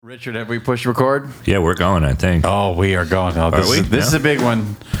Richard, have we pushed record? Yeah, we're going, I think. Oh, we are going. Oh, Are we? This is a big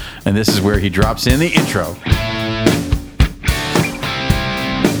one. And this is where he drops in the intro.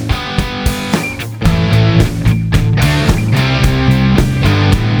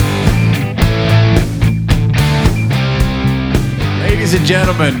 Ladies and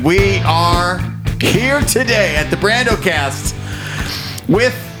gentlemen, we are here today at the BrandoCast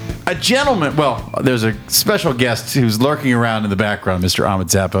with a gentleman. Well, there's a special guest who's lurking around in the background, Mr. Ahmet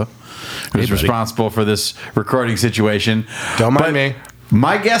Zappa, who's responsible for this recording situation. Don't mind me.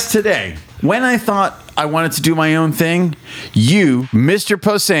 My guest today, when I thought I wanted to do my own thing, you, Mr.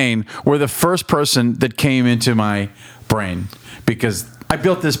 Posehn, were the first person that came into my brain because I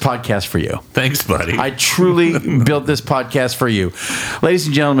built this podcast for you. Thanks, buddy. I truly built this podcast for you. Ladies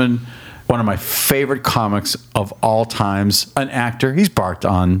and gentlemen, one of my favorite comics of all times, an actor. He's Bart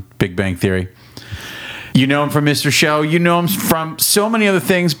on Big Bang Theory. You know him from Mr. Show. You know him from so many other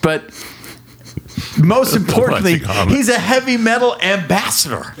things, but most importantly, he's a heavy metal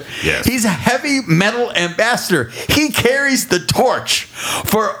ambassador. Yes. He's a heavy metal ambassador. He carries the torch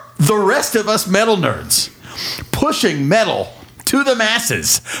for the rest of us metal nerds, pushing metal to the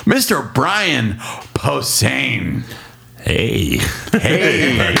masses. Mr. Brian Posehn. Hey.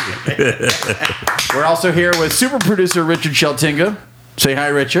 Hey. We're also here with super producer Richard Sheltinga. Say hi,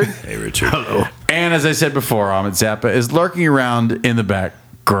 Richard. Hey, Richard. Hello. And as I said before, Ahmet Zappa is lurking around in the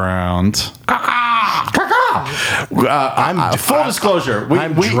background. Full disclosure.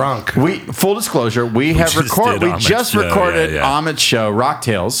 I'm drunk. Full disclosure. We have just recorded. did We Ahmet's just show, recorded yeah. Ahmet's show, Rock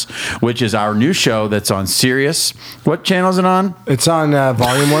Tales, which is our new show that's on Sirius. What channel is it on? It's on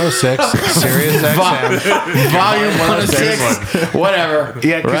Volume 106, Sirius XM. Volume 106. Whatever.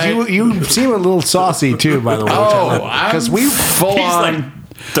 Yeah, because Right? you seem a little saucy too, by the way. Oh, because I'm we full He's on. like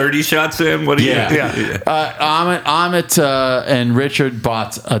 30 shots in. What do you? Ahmet and Richard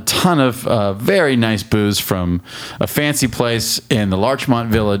bought a ton of very nice booze from a fancy place in the Larchmont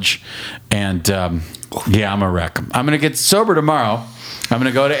Village, and I'm a wreck. I'm gonna get sober tomorrow. I'm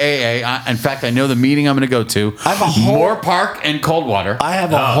gonna go to AA. In fact, I know the meeting I'm gonna go to. I have a whole- Moore Park and Coldwater. I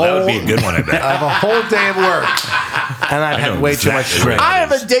have a whole. That would be a good one, I bet. I have a whole day of work, and I've know had way too much exactly to drink. I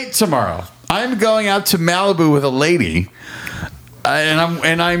have a date tomorrow. I'm going out to Malibu with a lady,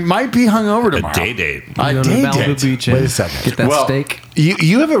 and I might be hungover tomorrow. day date. A Go to day Malibu date. Beach Wait a and second. get that Well, steak.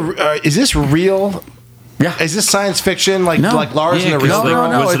 You have a? Is this real? Yeah. Is this science fiction? Like No. Lars Yeah, and the 'cause, Real?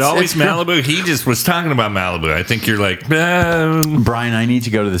 like, No, was it it's- always it's- Malibu? He just was talking about Malibu. I think you're like, Brian, I need to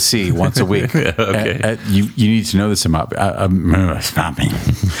go to the sea once a week. Okay. You need to know this about stop me.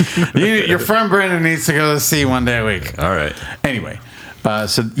 Your friend Brendan needs to go to the sea one day a week. all right. Anyway,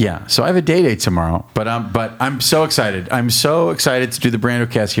 so I have a day tomorrow, but I'm so excited. I'm so excited to do the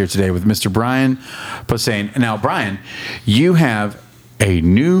BrandoCast here today with Mr. Brian Posehn. Now, Brian, you have a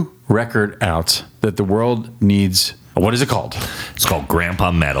new record out that the world needs. What is it called? It's called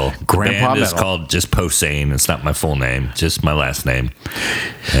Grandpa Metal. Grandpa the band is Metal. called just Posehn. It's not my full name, just my last name.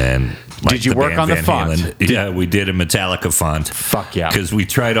 And Did you the work band on the Van font? Halen. Yeah, we did a Metallica font. Fuck yeah. Because we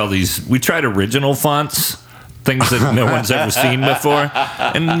tried original fonts, things that no one's ever seen before,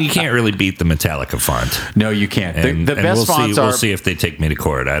 and you can't really beat the Metallica font. No, you can't. And, The and best we'll fonts see, are. We'll see if they take me to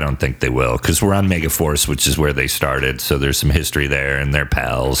court. I don't think they will, because we're on Megaforce, which is where they started. So there's some history there, and they're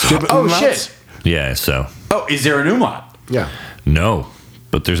pals. Oh shit! Yeah. So Oh, is there an umlaut? Yeah. no.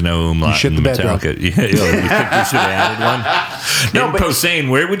 But there's no umlaut You shit in the bed, bro. Metallica. Yeah, you think we should have added one? No, No, but- Posehn,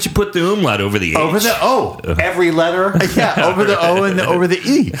 where would you put the umlaut over the H? Over the O. Every letter. Yeah, over the O and over the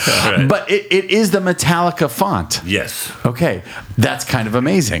E. Right. But it is the Metallica font. Yes. Okay, that's kind of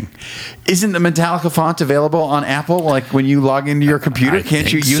amazing. Isn't the Metallica font available on Apple? Like when you log into your computer, I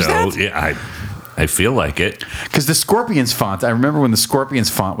can't you think use so. that? Yeah, I feel like it. Because the Scorpions font, I remember when the Scorpions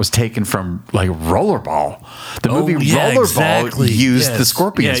font was taken from like Rollerball. The movie yeah, Rollerball exactly. used Yes. the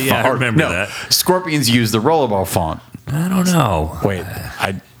Scorpions Yeah, font. I remember no, that. Scorpions used the Rollerball font. I don't know. Wait,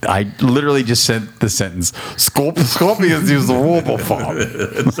 I literally just said the sentence. Scorpions use the Rollerball font.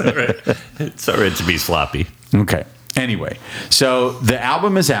 It's all right. It's all right to be sloppy. Okay. Anyway, so the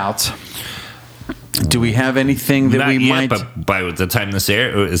album is out. Do we have anything that Not we yet, might? but by the time this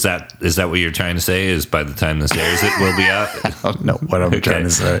airs, is that what you're trying to say? Is by the time this airs, it will be out? I don't know what I'm trying to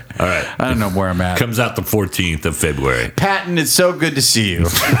say. All right. I don't know where I'm at. Comes out the 14th of February. Patton, it's so good to see you.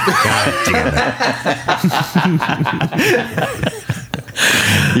 God damn it.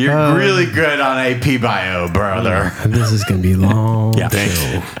 You're really good on AP Bio, brother. This is going to be long. Yeah. Thanks.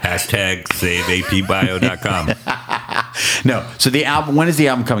 Hashtag saveapbio.com. No. So the album. When is the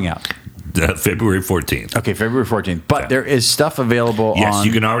album coming out? February 14th. Okay, February 14th. But there is stuff available Yes, on...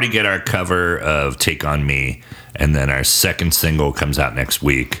 you can already get our cover of Take On Me, and then our second single comes out next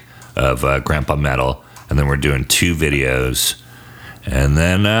week of Grandpa Metal, and then we're doing 2 videos. And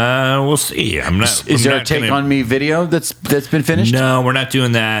then we'll see. Is there a Take On Me video that's been finished? No, we're not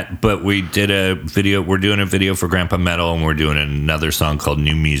doing that. But we did a video. We're doing a video for Grandpa Metal, and we're doing another song called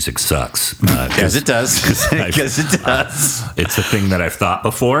 "New Music Sucks." Because it does. Because it does. It's a thing that I've thought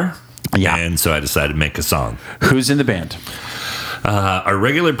before. Yeah. And so I decided to make a song. Who's in the band? Our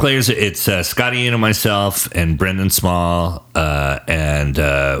regular players, it's Scotty and myself and Brendan Small, and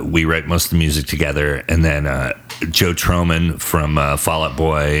we write most of the music together. And then Joe Troman from Fall Out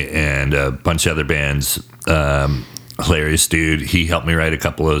Boy and a bunch of other bands. Hilarious dude. He helped me write a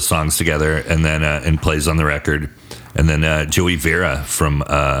couple of songs together, and then and plays on the record. And then Joey Vera from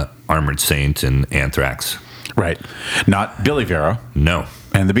Armored Saint and Anthrax. Right. Not Billy Vero. No.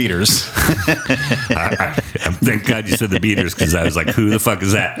 And the Beaters. Thank God you said the Beaters, because I was like, who the fuck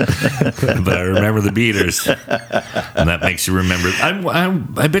is that? But I remember the Beaters, and that makes you remember.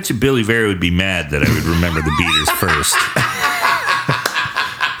 I bet you Billy Vero would be mad that I would remember the Beaters first.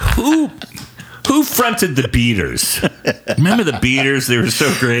 Who fronted the Beaters? Remember the Beaters? They were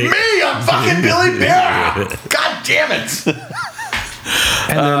so great. Me, I'm fucking Billy Vero. God damn it.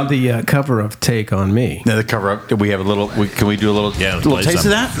 And then the cover of Take On Me. Now the cover up. We have a little. Can we do a little? Yeah, little play taste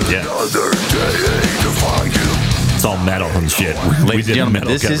some. of that? Yeah. It's all metal and shit. Ladies and gentlemen,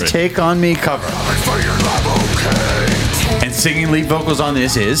 this is Take On Me cover. And singing lead vocals on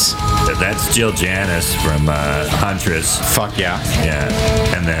this is... That's Jill Janis from Huntress. Fuck yeah. Yeah.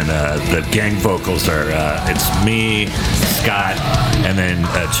 And then the gang vocals are, it's me, Scott, and then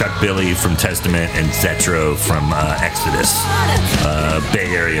Chuck Billy from Testament and Zetro from Exodus.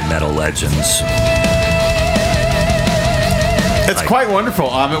 Bay Area metal legends. It's quite wonderful.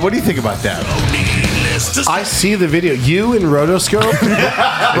 Amit, what do you think about that? I see the video. You in Rotoscope It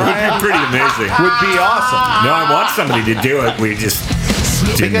would be pretty amazing. would be awesome. No, I want somebody to do it. We just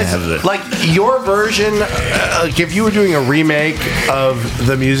didn't have the... Like your version, if you were doing a remake of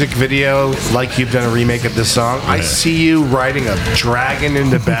the music video, like you've done a remake of this song, I see you riding a dragon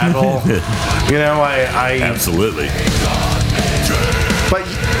into battle. You know, I Absolutely. But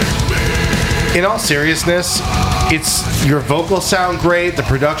in all seriousness, it's your vocals sound great, the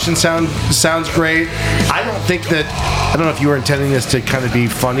production sounds great. I don't know if you were intending this to kind of be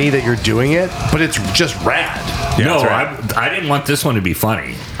funny that you're doing it, but it's just rad. Yeah, no, right. I didn't want this one to be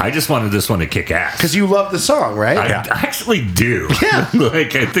funny. I just wanted this one to kick ass. Because you love the song, right? I actually do. Yeah.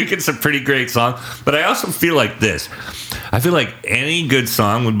 Like, I think it's a pretty great song, but I also feel like this. I feel like any good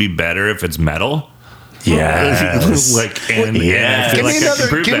song would be better if it's metal. Yes. I feel like I can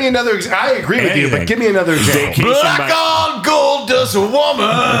prove give me that. another. I agree with you, but give me another example. Vacation Black on gold does a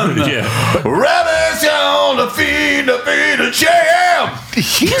woman. Yeah. Rabbits on the feed a jam.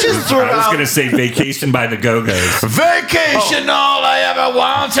 He just threw I was out. going to say Vacation by the Go-Go's. Vacation, all I ever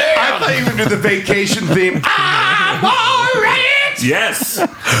wanted. I thought you were going to do the vacation theme. I'm alright. Yes. Well,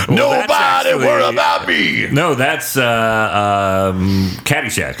 Nobody that's actually- worry about me. No, that's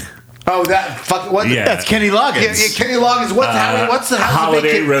Caddyshack. Oh, that fuck. What? Yeah. That's Kenny Loggins. Yeah, Kenny Loggins. What's the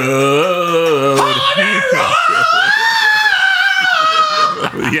Holiday Road?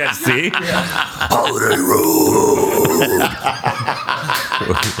 Yeah, see? Holiday Road.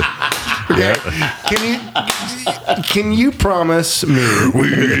 Can you promise me? We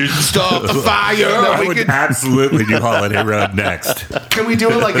didn't start the fire. I would absolutely do Holiday Road next. Can we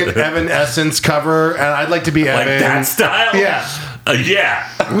do it like an Evanescence cover? And I'd like to be Like Evan. that style? Yeah. Yeah,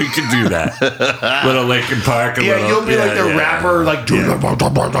 we could do that. Little Linkin Park. Yeah, little, you'll be like the rapper, like Yeah.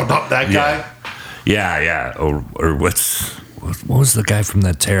 that guy. Yeah. Or what was the guy from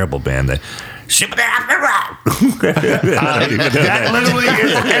that terrible band that? That literally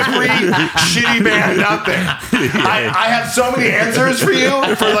is every shitty band out there. I have so many answers for you.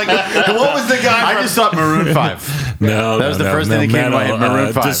 For like, what was the guy? I just thought Maroon 5. No, That was the first thing that came to my head,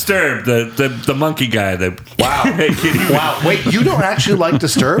 Maroon 5. Disturbed, the monkey guy. Wow. Wow. Wait, you don't actually like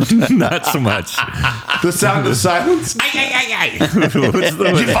Disturbed? Not so much. The Sound of Silence? What's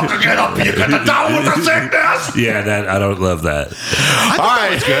the Fucking get up, you got the down with the sickness. Yeah, that I don't love that. All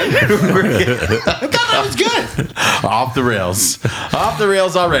right. I thought that was good. Off the rails. Off the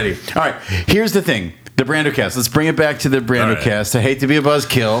rails already. All right. Here's the thing. The Brandocast. Let's bring it back to the Brandocast. I hate to be a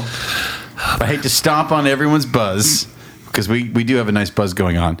buzzkill. I hate to stomp on everyone's buzz because we do have a nice buzz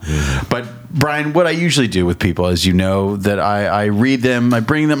going on. But Brian, what I usually do with people, as you know, that I read them, I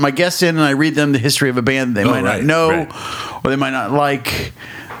bring them my guests in and I read them the history of a band they might not know or they might not like.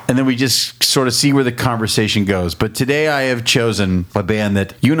 and then we just sort of see where the conversation goes. But today I have chosen a band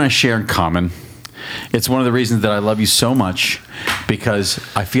that you and I share in common. It's one of the reasons that I love you so much, because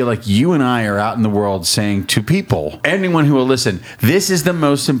I feel like you and I are out in the world saying to people, anyone who will listen, this is the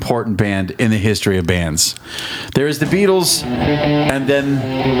most important band in the history of bands. There is the Beatles, and then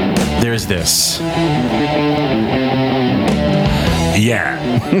there's this. Yeah.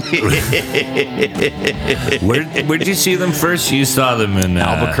 Where'd you see them first? You saw them in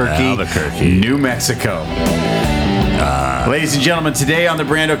Albuquerque, New Mexico. Ladies and gentlemen, today on the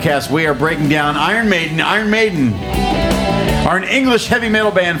Brandocast, we are breaking down Iron Maiden. Iron Maiden are an English heavy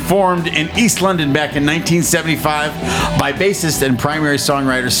metal band formed in East London back in 1975 by bassist and primary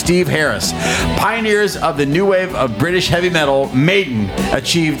songwriter Steve Harris. Pioneers of the new wave of British heavy metal, Maiden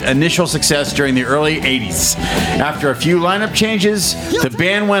achieved initial success during the early 80s. After a few lineup changes, the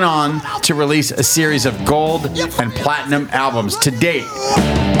band went on to release a series of gold and platinum albums. To date,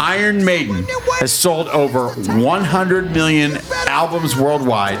 Iron Maiden has sold over 100 million albums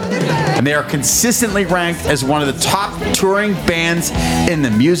worldwide, and they are consistently ranked as one of the top touring bands in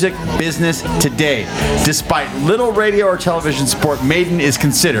the music business today. Despite little radio or television support, Maiden is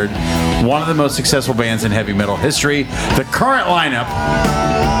considered one of the most successful bands in heavy metal history. The current lineup,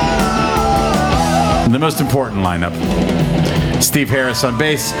 the most important lineup: Steve Harris on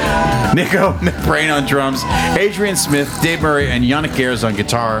bass, Nico McBrain on drums, Adrian Smith, Dave Murray, and Yannick Gers on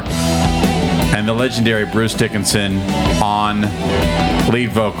guitar, and the legendary Bruce Dickinson on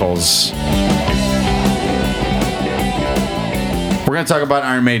lead vocals. We're going to talk about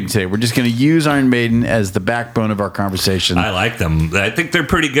Iron Maiden today. We're just going to use Iron Maiden as the backbone of our conversation. I like them. I think they're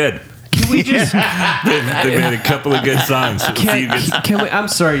pretty good. Can we just... They made a couple of good songs. Can we? I'm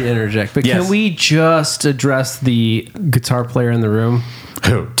sorry to interject, but Yes. can we just address the guitar player in the room,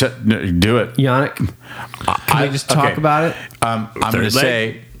 Who? Do it. Yannick? Can we just talk about it? I'm going to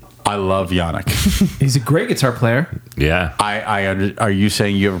say I love Yannick. He's a great guitar player. Yeah. Are you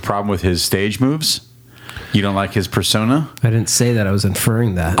saying you have a problem with his stage moves? You don't like his persona? I didn't say that. I was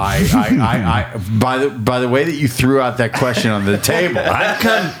inferring that. By the way that you threw out that question on the table,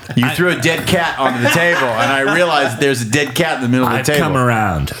 you threw a dead cat onto the table, and I realized there's a dead cat in the middle of the I've table. come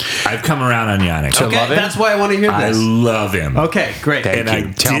around on Yannick. To love him? That's why I want to hear I this. love him. Okay, great. Thank And you.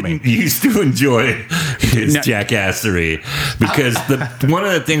 I Tell didn't used to enjoy his jackassery, because one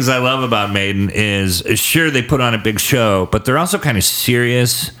of the things I love about Maiden is, sure, they put on a big show, but they're also kind of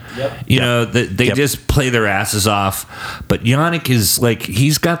serious. Yep. You know, they just play their asses off. But Yannick is like,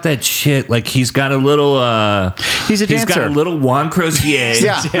 he's got that shit. Like, he's got a little. He's a He's got dancer. a little Juan Crozier.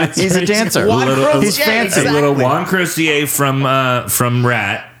 Yeah, he's a dancer. He's fancy. A little Juan Crozier from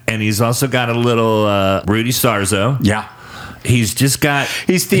Rat, and he's also got a little Rudy Sarzo. Yeah. He's just got.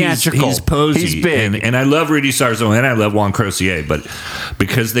 He's theatrical. He's posy. He's big. And I love Rudy Sarzo and I love Juan Crozier, but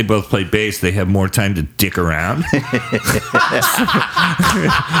because they both play bass, they have more time to dick around.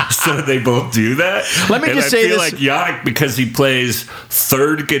 So they both do that. Let me And just I say feel this- like Yannick, because he plays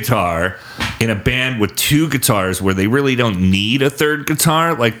third guitar in a band with two guitars where they really don't need a third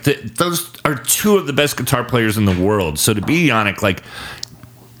guitar. Like, those are two of the best guitar players in the world. So to be Yannick, like,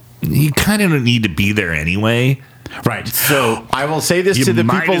 you kind of don't need to be there anyway. Right. So I will say this you to the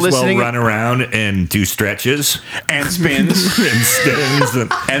might people as listening: well run around and do stretches and spins and spins.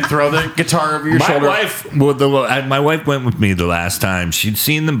 and throw the guitar over your shoulder. My wife went with me the last time. She'd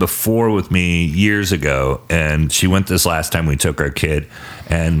seen them before with me years ago, and she went this last time we took our kid,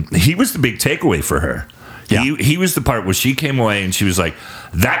 and he was the big takeaway for her. Yeah. He was the part where she came away and she was like,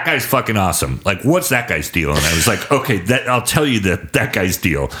 that guy's fucking awesome. Like, what's that guy's deal? And I was like, okay, I'll tell you that guy's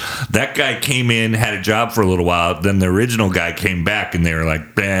deal. That guy came in, had a job for a little while. Then the original guy came back and they were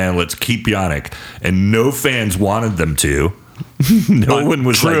like, man, let's keep Yannick. And no fans wanted them to. No one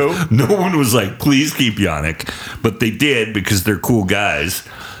was like, please keep Yannick. But they did, because they're cool guys.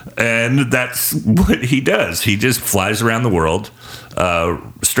 And that's what he does. He just flies around the world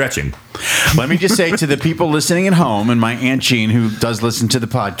stretching. Let me just say to the people listening at home, and my Aunt Jean, who does listen to the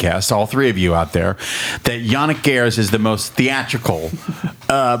podcast, all three of you out there, that Yannick Gers is the most theatrical,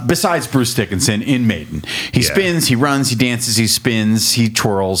 besides Bruce Dickinson, in Maiden. He spins, he runs, he dances, he spins, he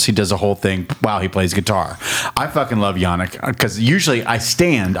twirls, he does a whole thing while he plays guitar. I fucking love Yannick, because usually I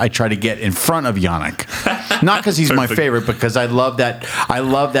try to get in front of Yannick. Not because he's my favorite, because I love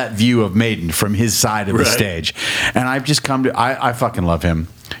that view of Maiden from his side of the stage. And I've just come to, I fucking love him.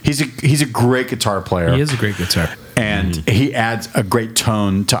 He's a great guitar player. He is a great guitar. And he adds a great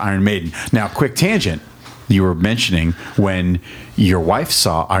tone to Iron Maiden. Now, quick tangent. You were mentioning when your wife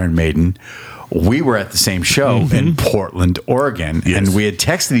saw Iron Maiden, we were at the same show in Portland, Oregon. Yes. And we had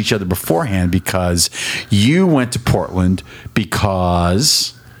texted each other beforehand, because you went to Portland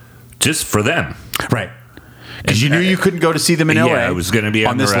because just for them. Right. Because you knew you couldn't go to see them in L.A. Yeah, I was going to be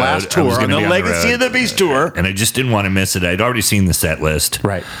on this the road. last tour, on the Legacy of the Beast tour. And I just didn't want to miss it. I'd already seen the set list.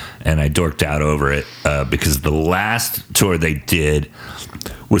 Right. And I dorked out over it because the last tour they did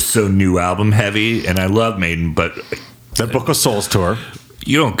was so new album heavy. And I love Maiden, but... The Book of Souls tour.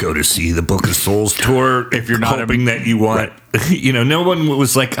 You don't go to see the Book of Souls tour if you're not hoping that you want... You know, no one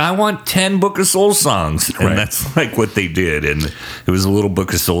was like, I want 10 Book of Souls songs. And that's like what they did. And it was a little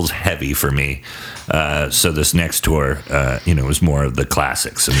Book of Souls heavy for me. So this next tour, was more of the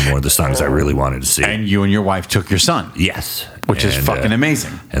classics and more of the songs I really wanted to see. And you and your wife took your son. Yes. Which is fucking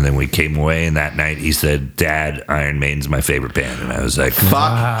amazing. And then we came away, and that night he said, Dad, Iron Maiden's my favorite band. And I was like,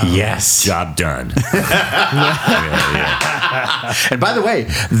 fuck yes. Job done. And by the way,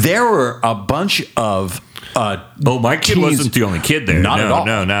 there were a bunch of... my kid wasn't the only kid there. Not at all.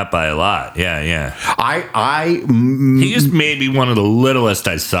 No, not by a lot. Yeah. He is maybe one of the littlest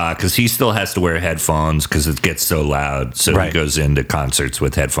I saw because he still has to wear headphones because it gets so loud. So he goes into concerts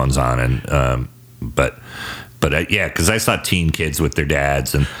with headphones on, and but because I saw teen kids with their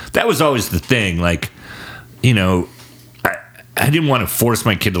dads, and that was always the thing. Like, I didn't want to force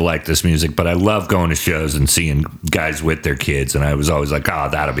my kid to like this music, but I love going to shows and seeing guys with their kids. And I was always like, oh,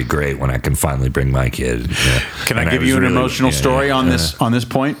 that'll be great when I can finally bring my kid. Can I give you an emotional story on this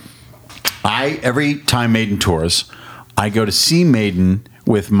point? Every time Maiden tours, I go to see Maiden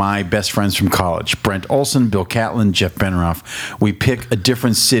with my best friends from college, Brent Olson, Bill Catlin, Jeff Benroff. We pick a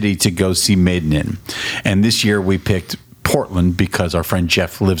different city to go see Maiden in. And this year we picked Portland because our friend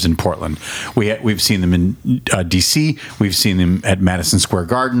Jeff lives in Portland. We've seen them in D.C. We've seen them at Madison Square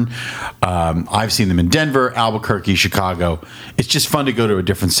Garden. I've seen them in Denver, Albuquerque, Chicago. It's just fun to go to a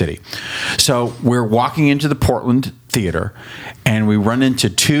different city. So we're walking into the Portland theater, and we run into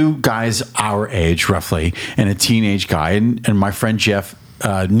two guys our age, roughly, and a teenage guy. And my friend Jeff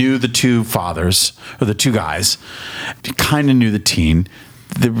knew the two fathers, or the two guys, kind of knew the teen.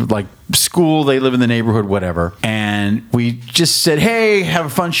 They were like school, they live in the neighborhood, whatever. And we just said, hey, have a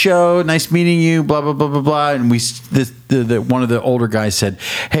fun show. Nice meeting you, blah, blah, blah, blah, blah. And one of the older guys said,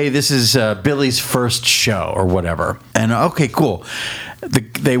 hey, this is Billy's first show or whatever. And okay, cool.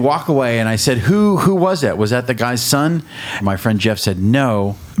 They walk away, and I said, who was that? Was that the guy's son? My friend Jeff said,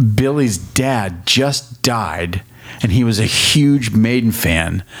 no, Billy's dad just died. And he was a huge Maiden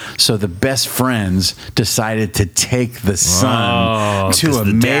fan. So the best friends decided to take the son to a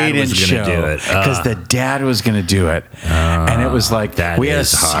Maiden show. Because the dad was going to do it. And it was like, we had a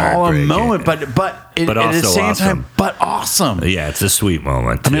solemn moment, but at the same time, but awesome. Yeah, it's a sweet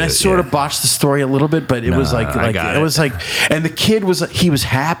moment. I mean, I sort of botched the story a little bit, but it was like it was like, and the kid was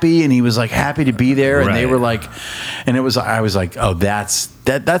happy, and he was like happy to be there, and they were like, and I was like, oh, that's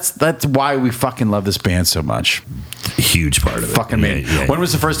why we fucking love this band so much. Huge part of it. Fucking Maiden. Yeah. When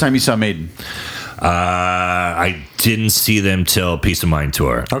was the first time you saw Maiden? I didn't see them till Peace of Mind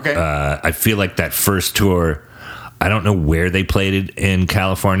tour. Okay. I feel like that first tour, I don't know where they played it in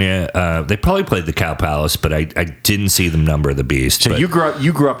California. They probably played the Cow Palace, but I didn't see them Number the Beast. So you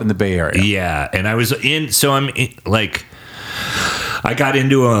grew up in the Bay Area. Yeah, and I was I got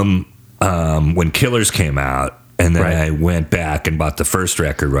into them when Killers came out. And then I went back and bought the first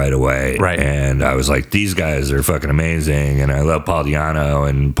record right away. Right. And I was like, these guys are fucking amazing. And I love Paul Di'Anno.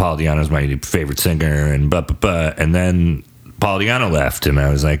 And Paul Di'Anno's my favorite singer. And And then Paul Di'Anno left. And I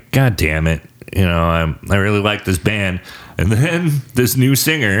was like, God damn it. I really like this band. And then this new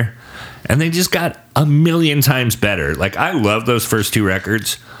singer. And they just got a million times better. Like, I love those first two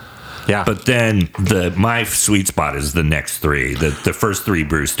records. Yeah. But then my sweet spot is the next three. The first three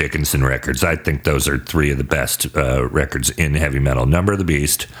Bruce Dickinson records. I think those are three of the best records in heavy metal. Number of the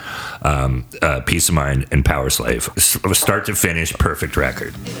Beast, Peace of Mind, and Power Slave. Start to finish, perfect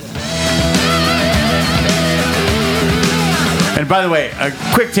record. And by the way, a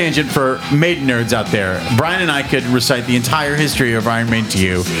quick tangent for Maiden nerds out there. Brian and I could recite the entire history of Iron Maiden to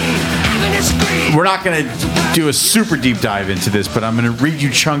you. We're not going to do a super deep dive into this, but I'm going to read you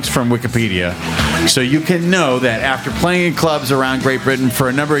chunks from Wikipedia so you can know that after playing in clubs around Great Britain for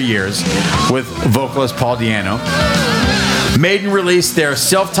a number of years with vocalist Paul Di'Anno, Maiden released their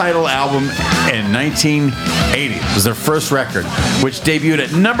self-titled album in 1980. It was their first record, which debuted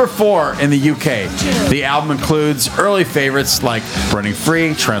at number 4 in the UK. The album includes early favorites like Running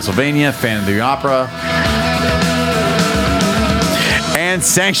Free, Transylvania, Phantom of the Opera, and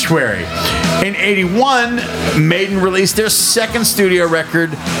Sanctuary. In 81, Maiden released their second studio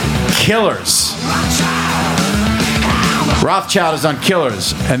record, Killers. Rothschild is on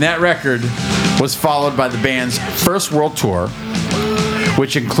Killers, and that record was followed by the band's first world tour,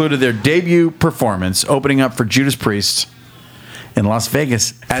 which included their debut performance opening up for Judas Priest in Las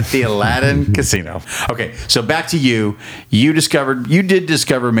Vegas at the Aladdin Casino. Okay, so back to you. You did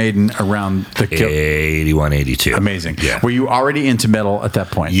discover Maiden around the 81, 82. Amazing. Yeah. Were you already into metal at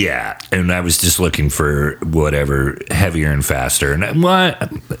that point? Yeah, and I was just looking for whatever heavier and faster. And I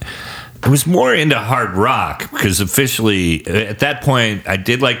was more into hard rock because officially at that point I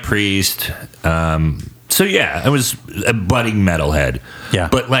did like Priest. So yeah, I was a budding metalhead. Yeah.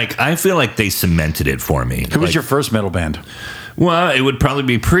 But like I feel like they cemented it for me. Who was your first metal band? Well, it would probably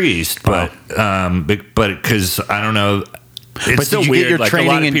be Priest, but because I don't know. It's But so did you weird. get your like training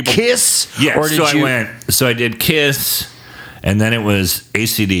a lot of in people, Kiss? Yeah, Or did you... So I did Kiss, and then it was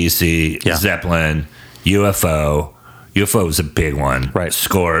AC/DC, Yeah. Zeppelin, UFO. UFO was a big one. Right.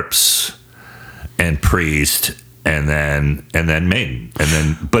 Scorps and Priest, and then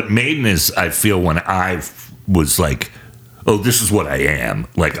Maiden. But Maiden is, I feel, when I was like, oh, this is what I am.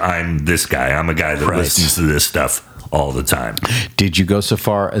 Like, I'm this guy. I'm a guy that Right. listens to this stuff all the time. Did you go so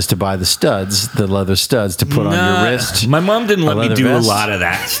far as to buy the leather studs to put on your wrist? My mom didn't let me leather do vest? a lot of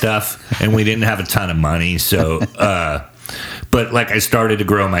that stuff, and we didn't have a ton of money. So, but like I started to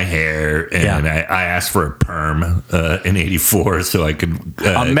grow my hair, and Yeah. I asked for a perm in '84 so I could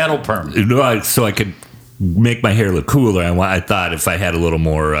A metal perm. so I could make my hair look cooler. I thought if I had a little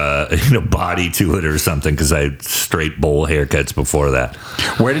more body to it or something, because I had straight bowl haircuts before that.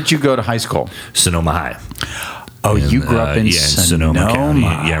 Where did you go to high school? Sonoma High. Oh, you grew up in Sonoma County.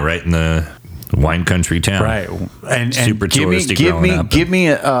 Yeah, right in the wine country town. Right. And Super touristy give growing up. me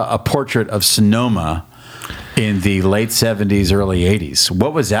a portrait of Sonoma in the late 70s, early 80s.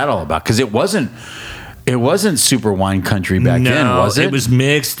 What was that all about? Because it wasn't super wine country back then, was it? It was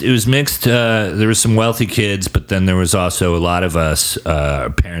mixed. It was mixed. There was some wealthy kids, but then there was also a lot of us. Our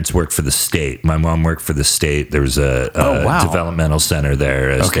parents worked for the state. My mom worked for the state. There was a wow. developmental center there,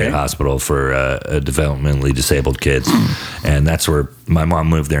 a state hospital for developmentally disabled kids, and that's where my mom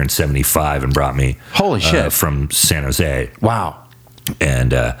moved there in '75 and brought me. Holy shit. From San Jose. Wow.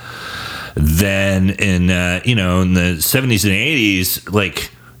 And then in in the 70s and 80s,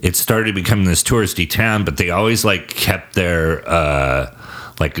 like it started becoming this touristy town, but they always like kept their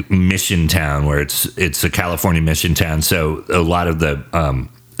like mission town, where it's a California mission town. So a lot of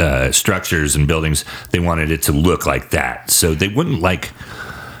the structures and buildings, they wanted it to look like that. So they wouldn't like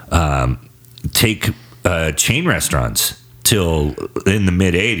take chain restaurants till in the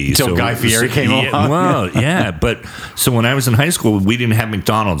mid 80s. Till Guy Fieri came along. Well, yeah. But so when I was in high school, we didn't have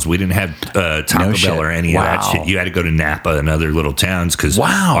McDonald's. We didn't have Taco Bell or any of that shit. You had to go to Napa and other little towns because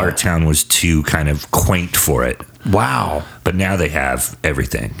our town was too kind of quaint for it. Wow. But now they have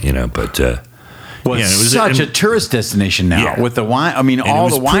everything, But well, yeah, it's it was such a tourist destination now with the wine. I mean, and all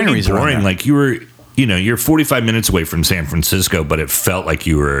it was the wineries pretty are boring. there. Like you were. You're 45 minutes away from San Francisco, but it felt like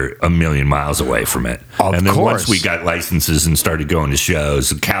you were a million miles away from it. Of then course. once we got licenses and started going to shows,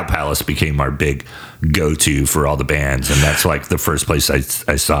 the Cow Palace became our big go-to for all the bands. And that's like the first place I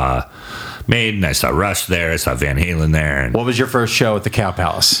saw Maiden. I saw Rush there. I saw Van Halen there. And What was your first show at the Cow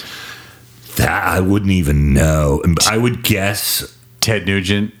Palace? that I wouldn't even know. I would guess... Ted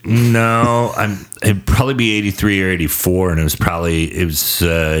Nugent. No, it'd probably be 83 or 84, and it was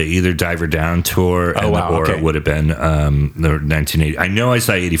either Diver Down tour, or it would have been the 1980. I know I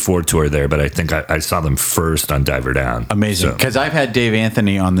saw 84 tour there, but I think I saw them first on Diver Down. Amazing, because I've had Dave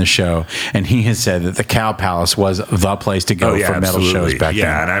Anthony on the show, and he has said that the Cow Palace was the place to go for metal shows back then.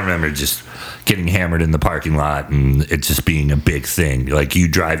 Yeah, and I remember just getting hammered in the parking lot, and it just being a big thing. Like you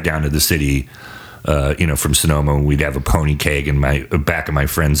drive down to the city. From Sonoma, we'd have a pony keg in my back of my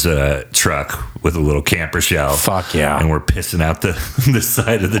friend's truck with a little camper shell. Fuck yeah! And we're pissing out the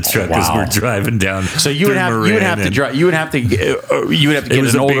side of the truck as we're driving down. So you would have to drive. You would have to get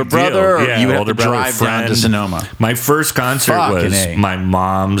an older brother, or you would have to drive down to Sonoma. My first concert was my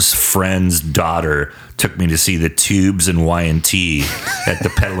mom's friend's daughter took me to see the Tubes and Y&T at the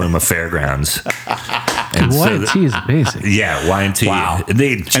Petaluma Fairgrounds. And Y&T is amazing. Yeah, Y&T. Wow. And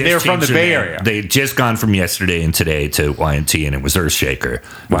they were from the Bay Area. They had just gone from Yesterday and Today to Y&T, and it was Earthshaker.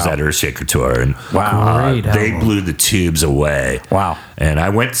 It was that Earthshaker tour. And they blew the Tubes away. Wow. And I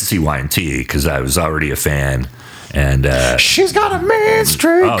went to see Y&T because I was already a fan. And she's got a man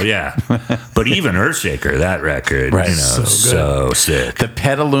streak. Oh, yeah. But even Earthshaker, that record, so sick. The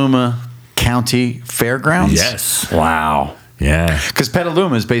Petaluma County Fairgrounds? Yes. Wow. Yeah. Because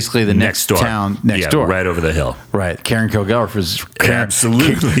Petaluma is basically the next town next door. Right over the hill. Right. Karen Kilgalf is...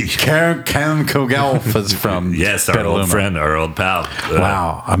 Absolutely. Karen Kilgalf is from yes, our Petaluma. old friend, our old pal.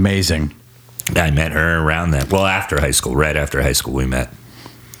 Wow. Amazing. I met her around that. Well, after high school. Right after high school we met.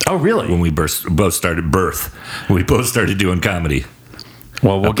 Oh, really? When we both started doing comedy.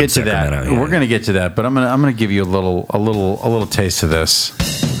 Well, we'll up get in to that. Sacramento, yeah. We're going to get to that, but I'm going to give you a little taste of this.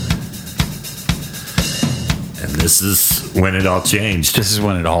 And this is when it all changed. This is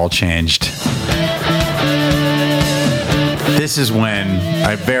when it all changed. This is when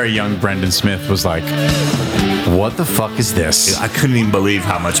a very young Brendan Smith was like, "What the fuck is this?" I couldn't even believe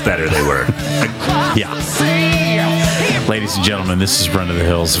how much better they were. Yeah. Ladies and gentlemen, this is Run to the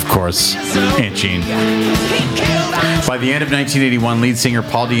Hills, of course, Aunt Jean. By the end of 1981, lead singer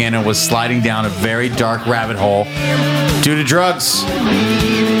Paul Di'Anno was sliding down a very dark rabbit hole due to drugs.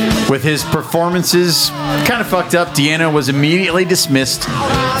 With his performances kind of fucked up, Di'Anno was immediately dismissed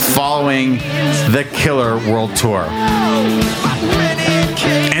following the Killer World Tour.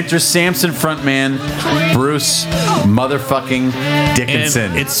 Enter Samson frontman Bruce motherfucking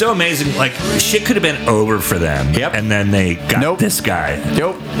Dickinson. And it's so amazing. Like, shit could have been over for them. Yep. And then they got Nope. this guy.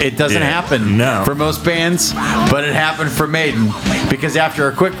 Nope, it doesn't Yeah. happen No. for most bands, but it happened for Maiden because after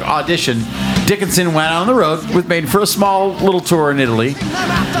a quick audition, Dickinson went on the road with Maiden for a small little tour in Italy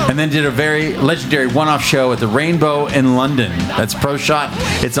and then did a very legendary one-off show at the Rainbow in London. That's Pro Shot.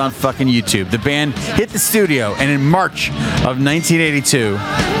 It's on fucking YouTube. The band hit the studio, and in March of 1982,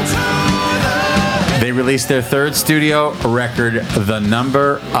 they released their third studio record, The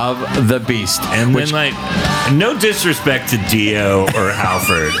Number of the Beast. And then, like, no disrespect to Dio or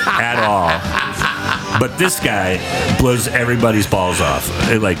Halford at all. But this guy blows everybody's balls off.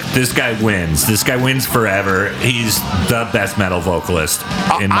 Like, this guy wins. This guy wins forever. He's the best metal vocalist,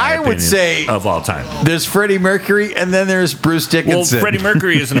 in my I opinion, would say of all time. there's Freddie Mercury, and then there's Bruce Well, Dickinson. Freddie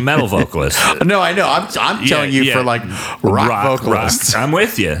Mercury isn't a metal vocalist. No, I know. I'm telling you for like rock vocalists. I'm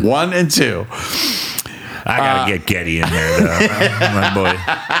with you. 1 and 2. I gotta get Getty in there, though.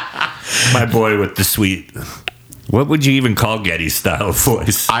 My boy with the sweet. What would you even call Getty style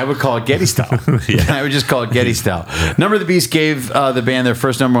voice? I would call it Getty style. Yeah. I would just call it Getty style. Number of the Beast gave the band their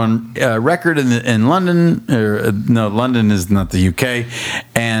first number one record in London. No, London is not the UK,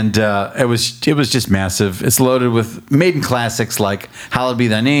 and it was just massive. It's loaded with Maiden classics like "Hallowed Be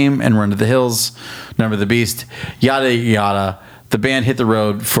Thy Name" and "Run to the Hills." Number of the Beast, yada yada. The band hit the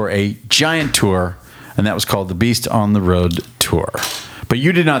road for a giant tour, and that was called the Beast on the Road Tour. But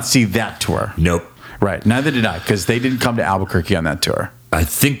you did not see that tour. Nope. Right, neither did I, because they didn't come to Albuquerque on that tour. I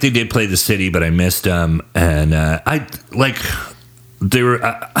think they did play the city, but I missed them. And they were.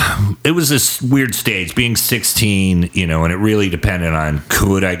 It was this weird stage, being 16, and it really depended on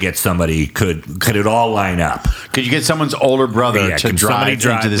could I get somebody? Could it all line up? Could you get someone's older brother to can somebody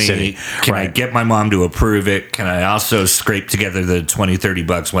drive into the me? city? Can I get my mom to approve it? Can I also scrape together the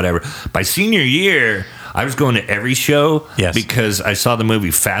 $20-$30, whatever? By senior year, I was going to every show because I saw the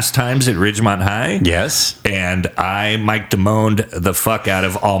movie Fast Times at Ridgemont High. Yes. And I Mike Damoned the fuck out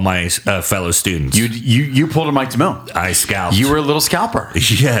of all my fellow students. You pulled a Mike Damone. I scalped. You were a little scalper.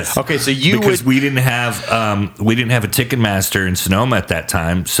 Yes. Okay, so because we didn't have a Ticketmaster in Sonoma at that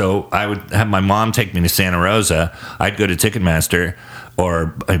time, so I would have my mom take me to Santa Rosa. I'd go to Ticketmaster or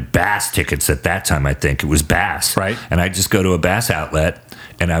Bass tickets at that time. I think it was Bass, right? And I'd just go to a Bass outlet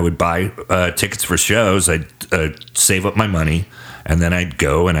and I would buy tickets for shows. I'd save up my money. And then I'd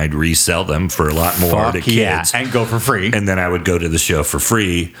go and I'd resell them for a lot more to kids. And go for free. And then I would go to the show for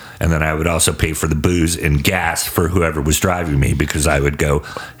free. And then I would also pay for the booze and gas for whoever was driving me, because I would go,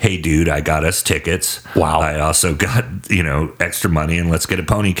 hey, dude, I got us tickets. Wow. I also got, extra money, and let's get a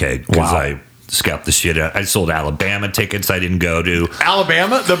pony keg. Because I scalped the shit out. I sold Alabama tickets I didn't go to.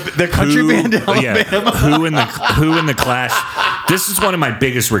 Alabama? The country band Alabama? Yeah. Who in the Clash? This is one of my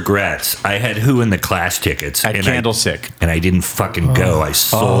biggest regrets. I had Who in the Clash tickets at Candlestick, and I didn't fucking go. I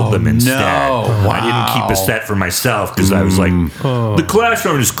sold them instead. No. Wow. I didn't keep a set for myself because I was like, the Clash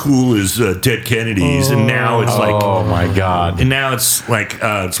aren't as cool as Dead Kennedys, and now it's like, oh my god! And now it's like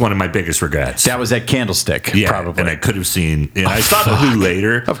it's one of my biggest regrets. That was at Candlestick, probably. And I could have seen. I saw the Who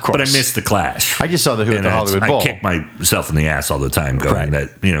later, of course, but I missed the Clash. I just saw the Who at the Hollywood Bowl. I kicked myself in the ass all the time going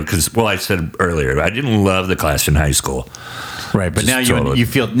that, because I said earlier, I didn't love the Clash in high school. Right, but now you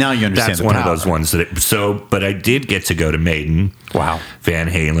understand. That's the one power. of those ones but I did get to go to Maiden. Wow. Van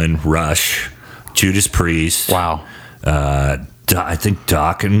Halen, Rush, Judas Priest. Wow. I think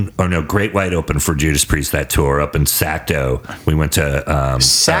Great White opened for Judas Priest that tour up in Sacto. We went to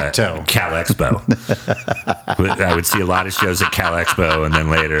Sacto Cal Expo. I would see a lot of shows at Cal Expo, and then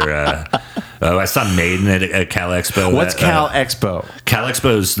later I saw Maiden at Cal Expo. What's Cal Expo? Cal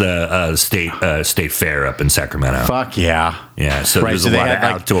Expo is the state fair up in Sacramento. Fuck yeah. Yeah. So Right, there's so a they lot of had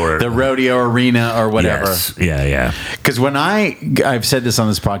like outdoor. the rodeo arena or whatever. Yes. Yeah. Because when I've said this on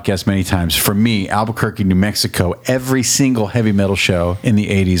this podcast many times, for me, Albuquerque, New Mexico, every single heavy metal show in the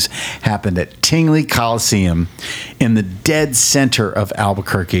 80s happened at Tingley Coliseum in the dead center of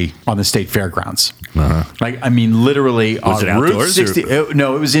Albuquerque on the state fairgrounds. Like, I mean, literally Was on it Route outdoors 60.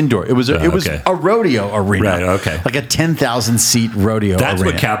 No, it was indoor. It was okay. a rodeo arena. Right, okay. Like a 10,000 seat rodeo That's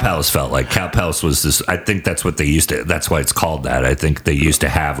arena. what Cow Palace felt like. Cow Palace was this. I think that's what they used to. That's why it's called that. I think they used to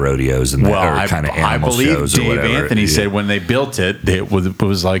have rodeos and Well, kind of I animal believe shows or Dave whatever. Anthony Yeah. said when they built it, it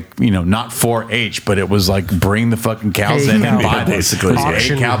was like, not 4-H, but it was like bring the fucking cows Hey, in and cow. buy them. Basically, yeah.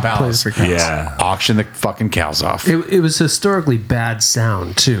 Auction Hey, Cow Palace. place for cows. Yeah. Auction the fucking cows off. It was historically bad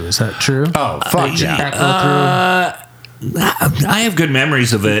sound too. Is that true? Oh, fuck yeah. Echo I have good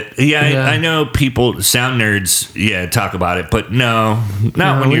memories of it. Yeah, Yeah. I know people, sound nerds, talk about it, but not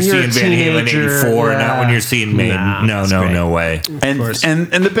when you're seeing a Van Halen teenager, 84, not when yeah. you're seeing Maiden. Nah, it's great. No way. And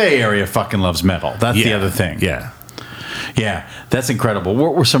the Bay Area fucking loves metal. That's the other thing. Yeah. Yeah, that's incredible.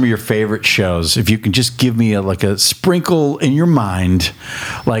 What were some of your favorite shows? If you can just give me a sprinkle in your mind,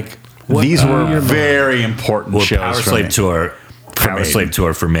 like these were very important Well, shows. Power for Slave me. Tour. Power Maiden. Slave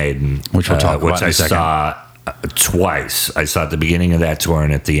Tour for Maiden, Which we'll talk about which in a I second. saw twice. I saw at the beginning of that tour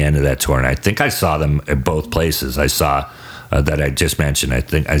and at the end of that tour, and I think I saw them at both places. I saw that I just mentioned. I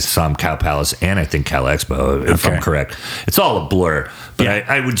think I saw them Cow Palace and I think Cal Expo, if Okay. I'm correct. It's all a blur, but Yeah.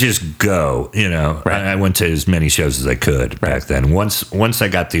 I would just go. Right. I went to as many shows as I could back then. Once I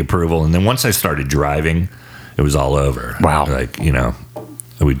got the approval, and then once I started driving, it was all over. Wow. Like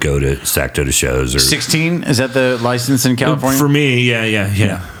I would go to Sacto to shows or 16, is that the license in California? for me,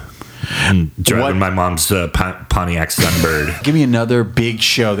 yeah. And driving What- my mom's Pontiac Sunbird. Give me another big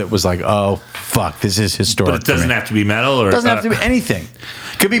show that was like, oh, fuck, this is historic. But it doesn't have to be metal, or It doesn't have to be anything.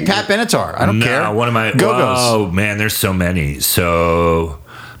 Could be Pat Benatar. I don't care. One of my Go-Go's. Oh man, there's so many. So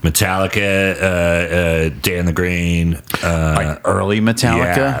Metallica, Day in the Green, Like early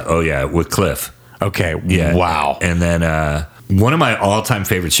Metallica? yeah. Oh yeah, with Cliff. Okay. Yeah. Wow. And then one of my all-time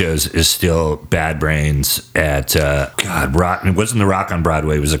favorite shows is still Bad Brains at Rock. It wasn't the Rock on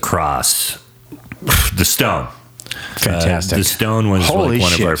Broadway. It was across the Stone. Fantastic. The Stone was Holy like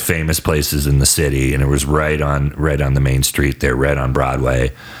one shit. of our famous places in the city, and it was right on the main street there, right on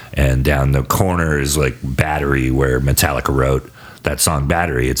Broadway, and down the corner is like Battery, where Metallica wrote that song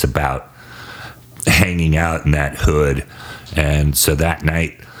Battery. It's about hanging out in that hood, and so that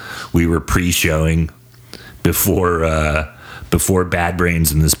night we were pre-showing before Bad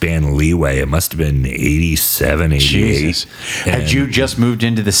Brains and this band Leeway. It must have been 87, 88. Jesus. Had And- you just moved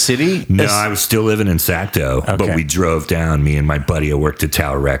into the city? no, I was still living in Sacto, Okay. but we drove down. Me and my buddy who worked at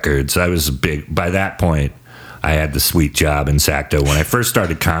Tower Records. I was by that point, I had the sweet job in Sacto. When I first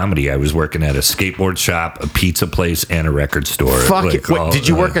started comedy, I was working at a skateboard shop, a pizza place, and a record store. Fuck Like, it. Wait, all- did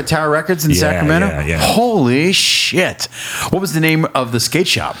you work at Tower Records in yeah, Sacramento? yeah. Holy shit. What was the name of the skate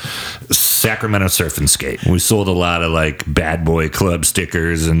shop? Sacramento Surf and Skate? We sold a lot of like Bad Boy Club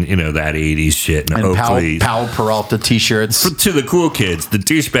stickers and that 80s shit and And Oakley. Powell Peralta t-shirts. To the cool kids, the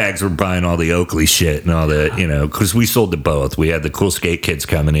douchebags were buying all the Oakley shit and all the, because we sold to both. We had the cool skate kids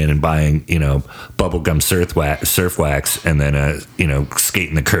coming in and buying, bubblegum surf wax and then,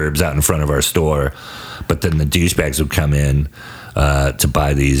 skating the curbs out in front of our store. But then the douchebags would come in to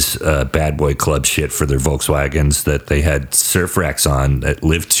buy these Bad Boy Club shit for their Volkswagens that they had surf racks on that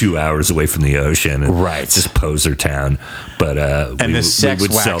lived 2 hours away from the ocean. And Right. Just poser town. But the sex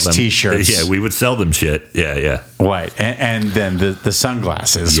wax t-shirts. Yeah, we would sell them shit. Yeah. Right. And then the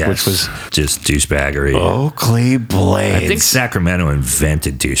sunglasses, Yes. which was just douchebaggery. Oakley Blades. I think Sacramento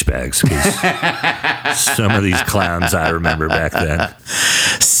invented douchebags. 'Cause some of these clowns I remember back then.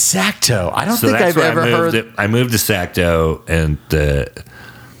 Sacto. I don't So think that's I've where ever heard. I moved to Sacto in the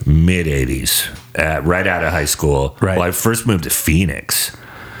mid '80s, right out of high school. Right. Well, I first moved to Phoenix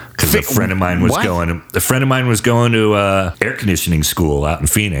because a friend of mine was What? going to air conditioning school out in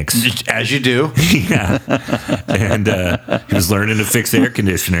Phoenix. As you do. Yeah. And he was learning to fix air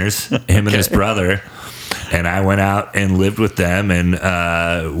conditioners, him and his brother. And I went out and lived with them, and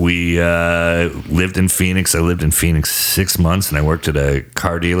we lived in Phoenix. I lived in Phoenix 6 months, and I worked at a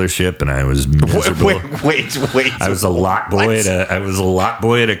car dealership, and I was miserable. Wait. I was a lot boy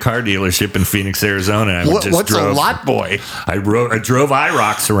at a car dealership in Phoenix, Arizona. I What's a lot boy? I drove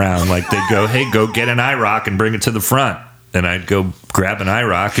IROCs around. Like they'd go, "Hey, go get an IROC and bring it to the front." And I'd go grab an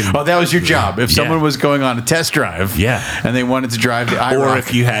IROC. And, Oh, that was your job. If someone was going on a test drive, Yeah. and they wanted to drive the IROC, or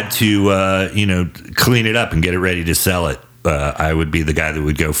if you had to, clean it up and get it ready to sell it, I would be the guy that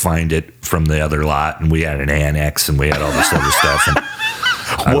would go find it from the other lot. And we had an annex, and we had all this other stuff. And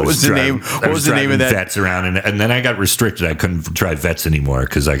What was the name of that? Vets around, and then I got restricted. I couldn't drive Vets anymore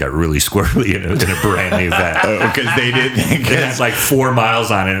because I got really squirrely in a brand new Vet. Because they did. It had like 4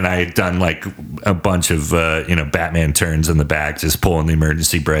 miles on it, and I had done like a bunch of Batman turns in the back, just pulling the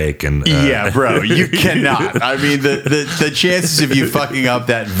emergency brake. And yeah, bro, you cannot. I mean, the chances of you fucking up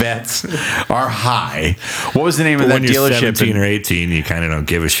that Vets are high. What was the name of that when you're dealership? 17 or 18, you kind of don't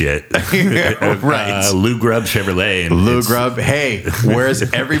give a shit. Right. Lou Grubb Chevrolet. And Lou Grubb. Hey, where's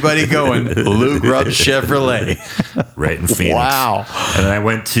everybody going? Lou Grubb Chevrolet. Right in Phoenix. Wow. And then I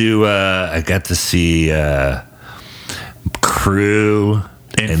went to, I got to see Crew.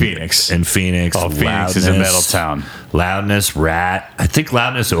 In Phoenix. In Phoenix. Oh, Phoenix is a metal town. Loudness, Rat. I think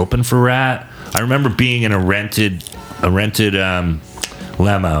Loudness opened for Rat. I remember being in a rented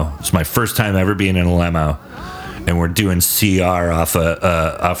limo. It's my first time ever being in a limo. And we're doing CR off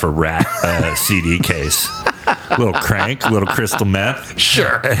a Rat CD case. Little crank, little crystal meth.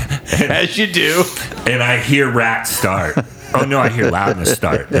 Sure. As you do. And I hear Rat start. Oh, no, I hear Loudness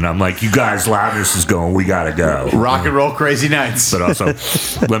start. And I'm like, you guys, Loudness is going. We got to go. Rock and roll crazy nights. But also,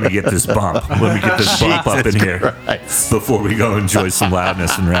 let me get this bump. Let me get this bump up in here before we go enjoy some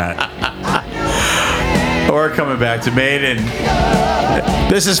Loudness and Rat. Or coming back to Maiden.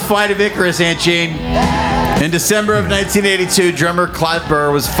 This is Flight of Icarus, Aunt Jean. In December of 1982, drummer Clive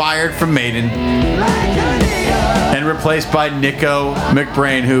Burr was fired from Maiden and replaced by Nico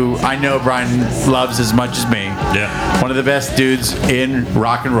McBrain, who I know Brian loves as much as me. Yeah. One of the best dudes in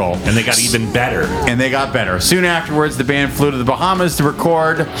rock and roll. And they got even better. Soon afterwards, the band flew to the Bahamas to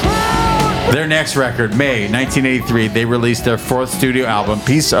record their next record. May 1983, they released their 4th studio album,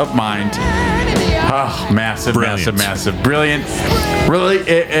 Peace of Mind. Oh, massive. Brilliant. Really,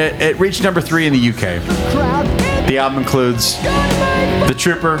 it reached number 3 in the UK. The album includes The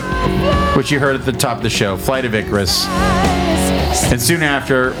Trooper, which you heard at the top of the show, Flight of Icarus. And soon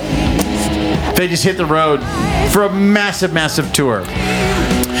after, they just hit the road for a massive tour.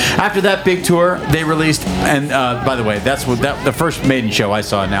 After that big tour, they released, and by the way, the first Maiden show I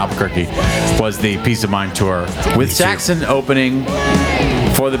saw in Albuquerque was the Peace of Mind tour, with Saxon opening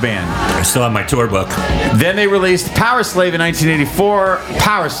for the band. I still have my tour book. Then they released Power Slave in 1984.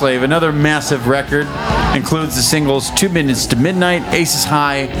 Power Slave, another massive record, includes the singles 2 Minutes to Midnight, Aces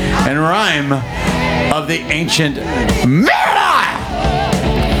High, and Rhyme of the Ancient Mariner.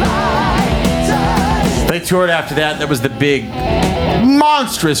 They toured after that. That was the big,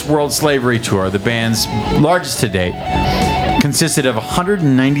 monstrous World Slavery Tour, the band's largest to date. Consisted of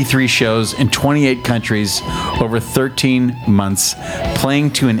 193 shows in 28 countries over 13 months,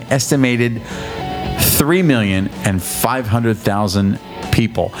 playing to an estimated 3,500,000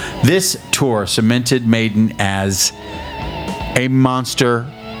 people. This tour cemented Maiden as a monster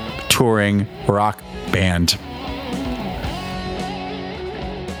touring rock band.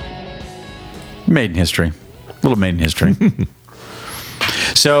 Maiden history. Little Maiden history.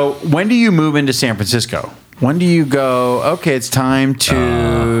 So, when do you move into San Francisco? When do you go, okay, it's time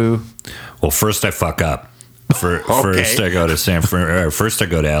to... Well, first I fuck up. First I go to First I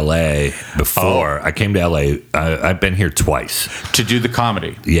go to L.A. before. I came to L.A. I've been here twice. To do the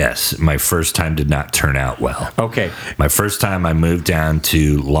comedy? Yes. My first time did not turn out well. Okay. My first time I moved down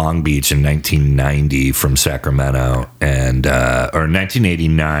to Long Beach in 1990 from Sacramento, or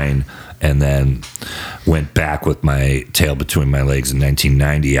 1989, and then went back with my tail between my legs in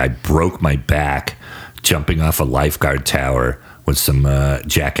 1990. I broke my back jumping off a lifeguard tower with some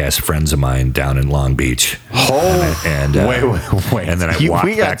jackass friends of mine down in Long Beach. Wait. And then I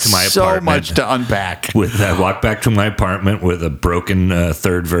walked back to my apartment. So much to unpack. I walked back to my apartment with a broken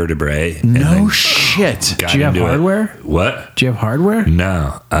third vertebrae. No shit. Do you have hardware? What? Do you have hardware?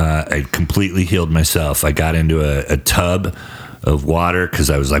 No. I completely healed myself. I got into a tub of water because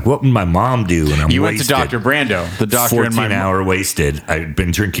I was like, what would my mom do? And you went to Dr. Brando, the doctor 14 in my hour wasted. I'd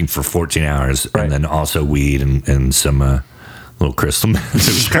been drinking for 14 hours, right. And then also weed and some little crystal meth.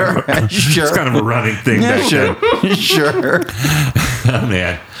 Sure. It's kind of a running thing back then. Sure. Oh,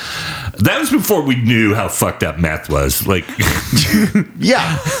 man. That was before we knew how fucked up meth was. Like,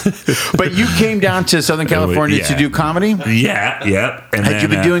 yeah. But you came down to Southern California to do comedy? Yeah. And Had you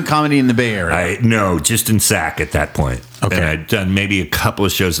been doing comedy in the Bay Area? No, just in SAC at that point. Okay. And I'd done maybe a couple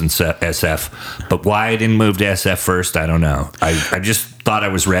of shows in SF. But why I didn't move to SF first, I don't know. I just thought I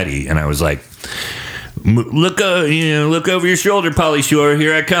was ready. And I was like, look over your shoulder, Pauly Shore.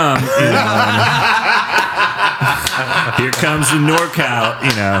 Here I come. Here comes the NorCal,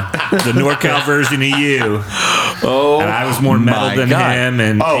 the NorCal version of you. Oh, and I was more metal than him,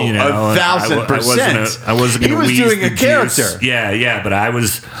 and 1,000%. I wasn't going to. He was doing a character. Yeah, but I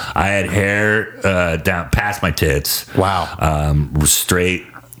had hair down past my tits. Wow. Straight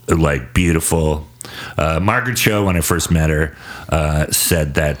like beautiful. Margaret Cho, when I first met her,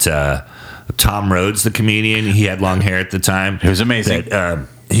 said that Tom Rhodes, the comedian, he had long hair at the time. It was amazing. That,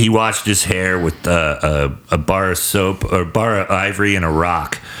 he washed his hair with a bar of soap or bar of ivory and a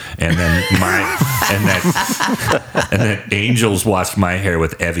rock, and then and then Angels washed my hair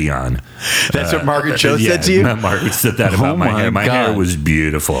with Evian. That's what Margaret Cho said to you? Margaret said that about my hair. My hair was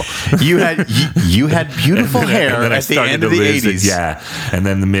beautiful. You had beautiful hair and then at the end of the 80s. Yeah. And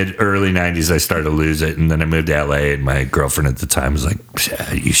then early 90s, I started to lose it. And then I moved to LA, and my girlfriend at the time was like,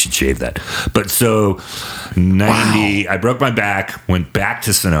 you should shave that. But so 90, I broke my back, went back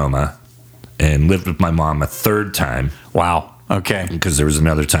to Sonoma, and lived with my mom a third time. Wow. Okay. Because there was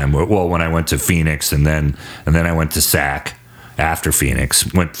another time when I went to Phoenix, and then I went to SAC after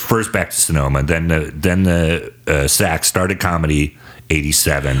Phoenix. Went first back to Sonoma, then the SAC, started comedy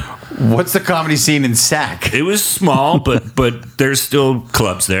 87. What's the comedy scene in SAC? It was small, but there's still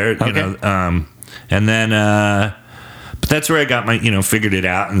clubs there, you know. And then but that's where I got my, figured it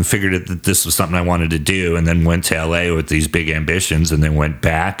out and figured it that this was something I wanted to do, and then went to LA with these big ambitions, and then went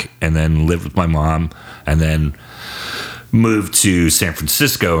back and then lived with my mom, and then moved to San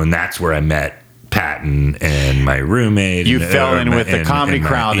Francisco, and that's where I met Patton and my roommate. You fell in with the comedy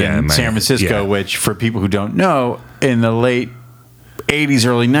crowd in San Francisco, which, for people who don't know, in the late 80s,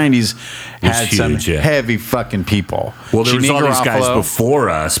 early 90s, had some heavy fucking people. Well, there was all these guys before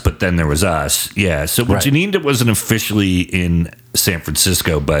us, but then there was us. Yeah. So Janine wasn't officially in San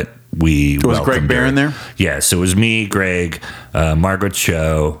Francisco, but we was Greg Barron there? Yeah. So it was me, Greg, Margaret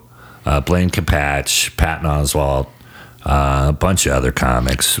Cho, Blaine Capatch, Patton Oswalt, a bunch of other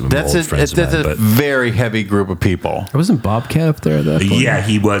comics. That's a very heavy group of people. Wasn't Bobcat up there at that point? Yeah,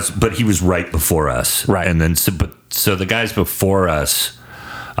 he was, but he was right before us. Right. And then, so the guys before us,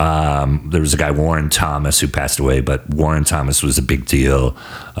 there was a guy, Warren Thomas, who passed away, but Warren Thomas was a big deal.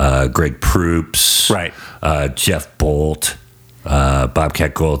 Greg Proops. Right. Jeff Bolt,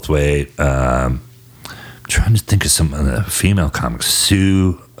 Bobcat Goldthwait. I'm trying to think of some of the female comics.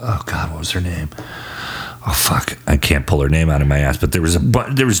 Sue, oh God, what was her name? Oh fuck! I can't pull her name out of my ass, but there was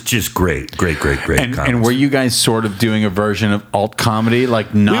just great comics. And were you guys sort of doing a version of alt comedy,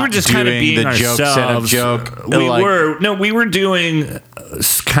 like not we were just kind of being the joke set up joke? We were doing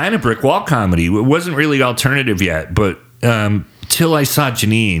kind of brick wall comedy. It wasn't really alternative yet, but till I saw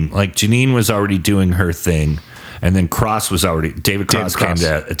Janine, like Janine was already doing her thing, and then David Cross came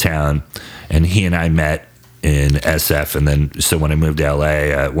to town, and he and I met in SF, and then so when I moved to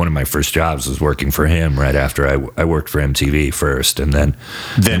LA, one of my first jobs was working for him. Right after I worked for MTV first, and then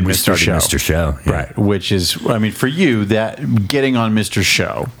we started Mr. Show, right? Which is, I mean, for you, that getting on Mr.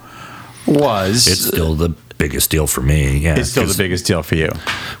 Show it's still the biggest deal for me. Yeah, it's still the biggest deal for you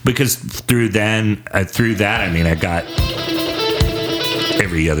because through that, I mean, I got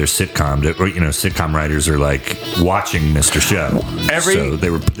every other sitcom, sitcom writers are like watching Mr. Show. So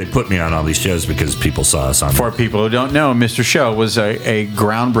they put me on all these shows because people saw us on. For people who don't know, Mr. Show was a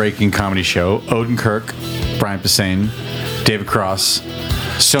groundbreaking comedy show. Odenkirk, Brian Posehn, David Cross,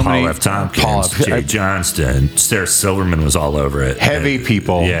 Paul F. Tompkins, Jay Johnston, Sarah Silverman was all over it. Heavy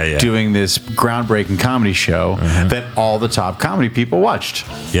people doing this groundbreaking comedy show that all the top comedy people watched.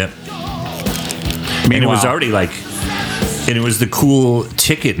 Yep. And it was already like. And it was the cool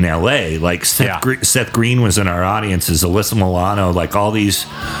ticket in LA. Like Seth Green was in our audiences, Alyssa Milano, like all these,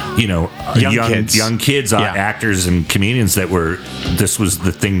 young kids, actors and comedians this was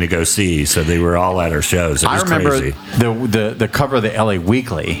the thing to go see. So they were all at our shows. It was remember crazy. the cover of the LA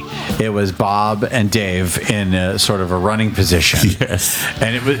Weekly. It was Bob and Dave in a sort of a running position. Yes.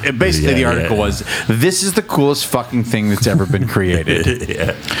 And it was basically the article was, "This is the coolest fucking thing that's ever been created."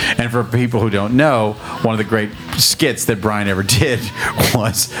 And for people who don't know, one of the great skits that Brian ever did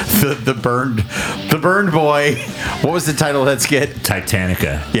was the burned boy. What was the title of that skit?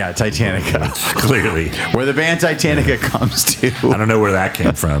 Titanica. Yeah, Titanica. Clearly, where the band Titanica comes to. I don't know where that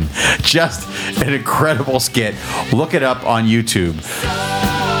came from. Just an incredible skit. Look it up on YouTube.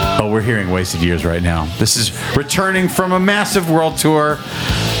 Oh, we're hearing Wasted Years right now. This is returning from a massive world tour.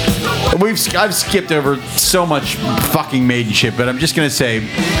 I've skipped over so much fucking Maiden shit, but I'm just gonna say.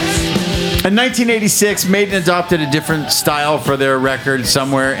 In 1986, Maiden adopted a different style for their record,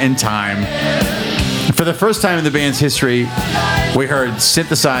 Somewhere in Time. For the first time in the band's history, we heard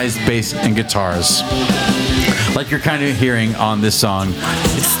synthesized bass and guitars. Like you're kind of hearing on this song.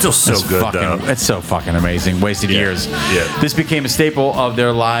 It's still so good, though. It's so fucking amazing. Wasted Years. Yeah. This became a staple of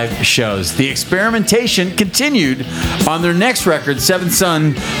their live shows. The experimentation continued on their next record, Seventh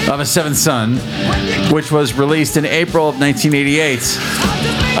Son of a Seventh Son, which was released in April of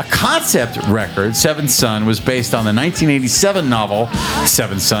 1988. A concept record, Seventh Son, was based on the 1987 novel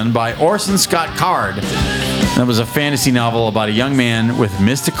Seventh Son by Orson Scott Card. That was a fantasy novel about a young man with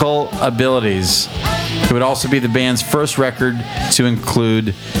mystical abilities. It would also be the band's first record to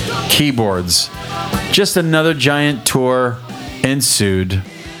include keyboards. Just another giant tour ensued.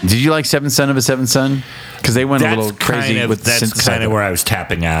 Did you like Seventh Son of a Seventh Son? Because they went a little crazy with the That's kind of where I was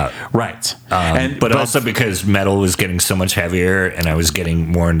tapping out. Right. But also because metal was getting so much heavier and I was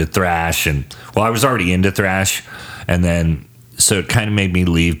getting more into thrash. And, well, I was already into thrash. And then, so it kind of made me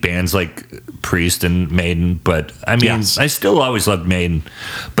leave bands like Priest and Maiden. But, I mean, Yes. I still always loved Maiden.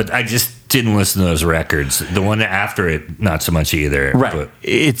 But I just didn't listen to those records. The one after it, not so much either. Right. But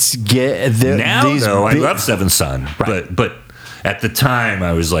It's now, though, I love Seventh Son. Right. But at the time,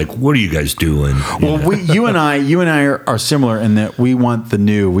 I was like, what are you guys doing? Well, you and I are similar in that we want the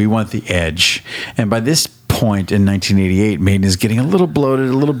new, we want the edge. And by this point in 1988, Maiden is getting a little bloated,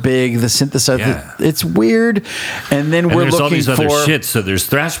 a little big. The synthesizer, Yeah. it's weird. And then we're there's looking all these for other shit. So there's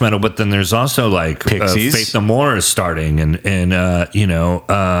thrash metal, but then there's also like Pixies. Faith No More is starting, and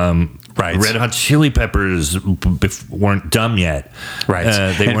Right. Red Hot Chili Peppers weren't dumb yet. Right.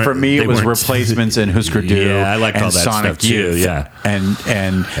 They And weren't- for me, they it was weren't- Replacements and Husker Du. Yeah, I liked and all that Sonic stuff too, Youth. yeah. And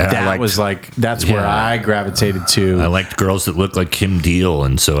I that liked- was like, that's where yeah. I gravitated to. I liked girls that looked like Kim Deal,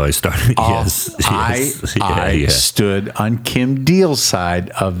 and so I started. Oh, yes, I stood on Kim Deal's side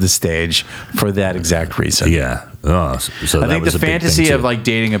of the stage for that exact reason. yeah. Oh, so I that think was the a big fantasy thing, of too. like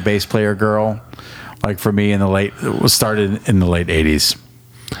dating a bass player girl, like for me was started in the late 80s.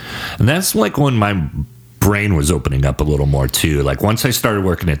 And that's like when my brain was opening up a little more too. Like once I started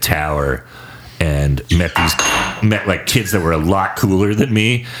working at Tower and met like kids that were a lot cooler than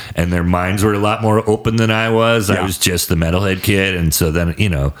me and their minds were a lot more open than I was. Yeah. I was just the metalhead kid. And so then,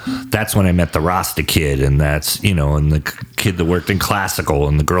 that's when I met the Rasta kid, and that's, and the kid that worked in classical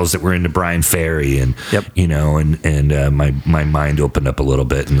and the girls that were into Brian Ferry and, Yep. my mind opened up a little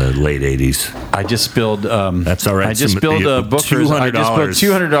bit in the late 80s. I just spilled. That's all right. I just Some- spilled Booker's. I just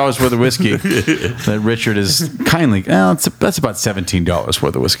spilled $200 worth of whiskey that Richard is kindly. That's about $17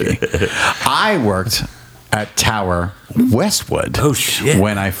 worth of whiskey. I worked at Tower Westwood. Oh, shit.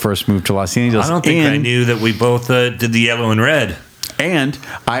 When I first moved to Los Angeles. I don't think I knew that we both did the yellow and red. And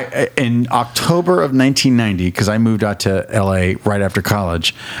in October of 1990, because I moved out to LA right after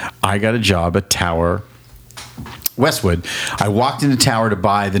college, I got a job at Tower Westwood. I walked into Tower to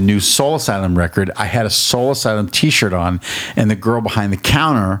buy the new Soul Asylum record. I had a Soul Asylum t-shirt on, and the girl behind the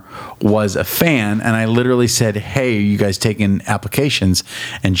counter was a fan, and I literally said, "Hey, are you guys taking applications?"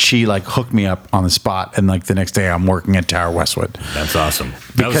 And she like hooked me up on the spot, and like the next day I'm working at Tower Westwood. That's awesome.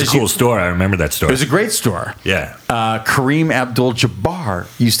 That was a Because cool store. I remember that store. It was a great store. Yeah. Kareem Abdul-Jabbar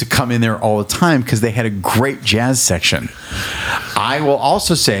used to come in there all the time because they had a great jazz section. I will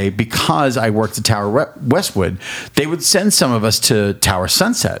also say, because I worked at Tower Westwood, they would send some of us to Tower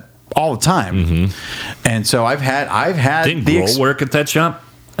Sunset all the time. And so I've had Didn't the Grohl work at that shop?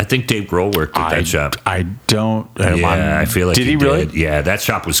 I think Dave Grohl worked at that shop. I don't. Yeah, I feel like did he really? did. Yeah, that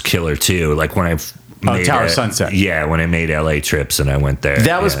shop was killer too. Like when I made Tower Sunset. Yeah, when I made LA trips and I went there.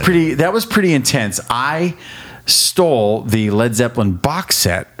 That was Yeah. That was pretty intense. I stole the Led Zeppelin box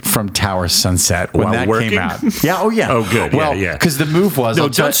set from Tower Sunset when While that working? came out. Yeah, oh yeah. Oh, good. Well, yeah. because the move was No, I'll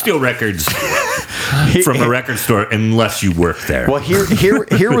tell- don't steal records from a record store unless you work there. Well,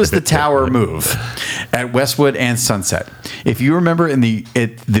 here was the Tower move at Westwood and Sunset. If you remember in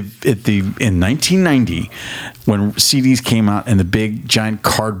 1990 when CDs came out in the big giant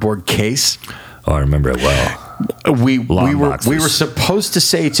cardboard case, Oh, I remember it well. we Long were boxes. supposed to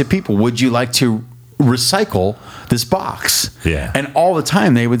say to people, "Would you like to recycle this box?" Yeah. And all the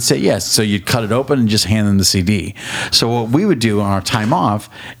time they would say yes. So you'd cut it open and just hand them the CD. So what we would do on our time off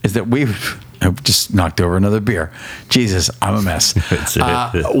is that we I just knocked over another beer. Jesus, I'm a mess. That's it.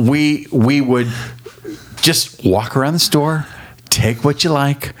 We would just walk around the store, take what you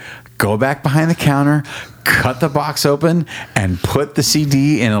like, go back behind the counter, cut the box open, and put the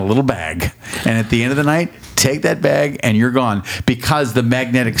CD in a little bag. And at the end of the night, take that bag and you're gone, because the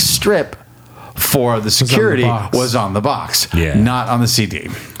magnetic strip for the security box. was on the box, Yeah. not on the CD.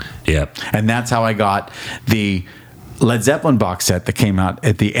 Yep. And that's how I got the Led Zeppelin box set that came out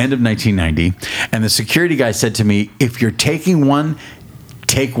at the end of 1990. And the security guy said to me, "If you're taking one,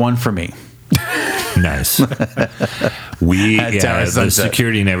 take one for me." Nice. At Tower The Sunset.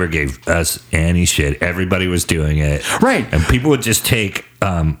 security never gave us any shit. Everybody was doing it. Right. And people would just take,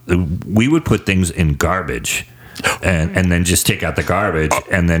 we would put things in garbage. and then just take out the garbage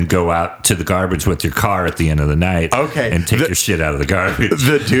and then go out to the garbage with your car at the end of the night. Okay. And take your shit out of the garbage.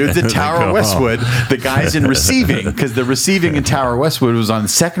 The dudes at Tower Go Westwood, the guys in receiving, because the receiving in Tower Westwood was on the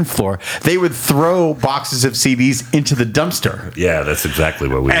second floor, they would throw boxes of CDs into the dumpster. Yeah, that's exactly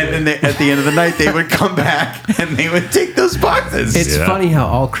what we And did. then at the end of the night, they would come back and they would take those boxes. It's funny how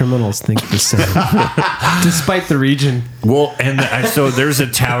all criminals think the same, despite the region. Well, and so there's a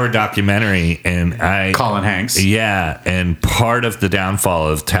Tower documentary, and Colin Hanks. Yeah, and part of the downfall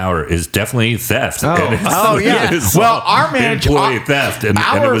of Tower is definitely theft. Oh. And it's- Oh, yeah. it's Well, all our manager- employee theft, and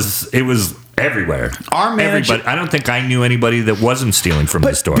our- it was everywhere. Our manager- Everybody. I don't think I knew anybody that wasn't stealing from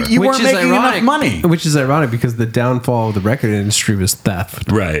the store. But you weren't making enough money. Which is ironic because the downfall of the record industry was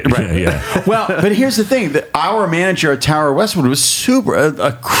theft. Right. Yeah. Well, but here's the thing: that our manager at Tower Westwood was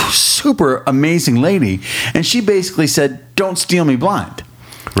a super amazing lady, and she basically said, "Don't steal me blind."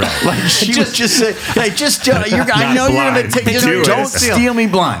 Right. Like she would just say, "Hey, I know you're going to blind. take. Do Don't it. steal me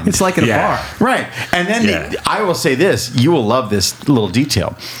blind." It's like at a bar. Right. And then Yeah. I will say this: you will love this little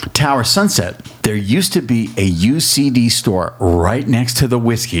detail. Tower Sunset. There used to be a UCD store right next to the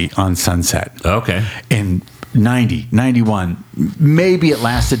whiskey on Sunset. Okay. In 90, 91, maybe it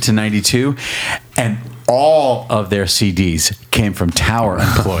lasted to 92, and all of their CDs came from Tower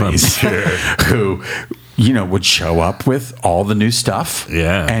employees who, would show up with all the new stuff.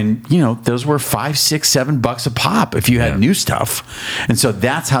 Yeah. And, those were $5, $6, $7 a pop if you had new stuff. And so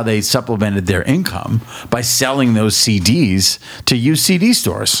that's how they supplemented their income, by selling those CDs to used CD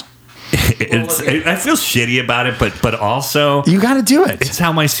stores. I feel shitty about it, but also You got to do it. it's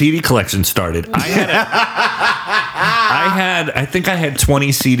how my CD collection started. I think I had 20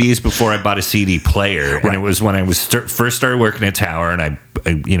 CDs before I bought a CD player, and it was when I was first started working at Tower, and I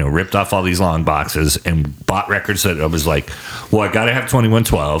ripped off all these long boxes and bought records that I was like, well, I got to have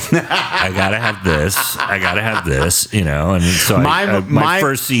 2112, I got to have this, and so my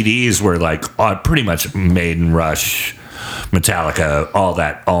first CDs were like pretty much Maiden, Rush, Metallica,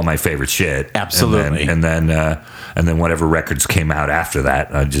 all my favorite shit. Absolutely. And then whatever records came out after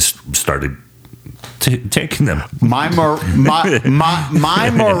that, I just started taking them. My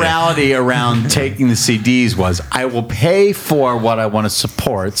morality around taking the CDs was, I will pay for what I want to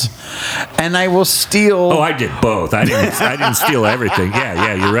support, and I will steal. Oh, I did both. I didn't steal everything.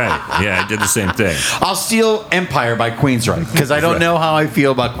 Yeah, you're right. Yeah, I did the same thing. I'll steal Empire by Queensryche because I don't know how I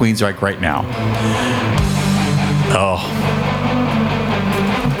feel about Queensryche right now. Oh.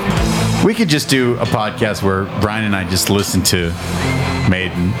 We could just do a podcast where Brian and I just listen to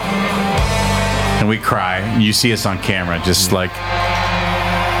Maiden and we cry. And you see us on camera, just like.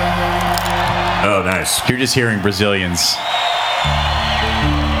 Oh, nice. You're just hearing Brazilians.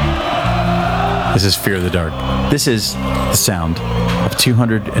 This is Fear of the Dark. This is the sound of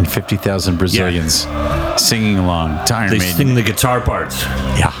 250,000 Brazilians singing along to Iron They Maiden. sing the guitar parts.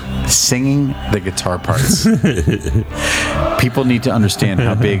 Yeah, singing the guitar parts. People need to understand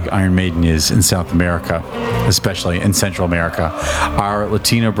how big Iron Maiden is in South America, especially in Central America. Our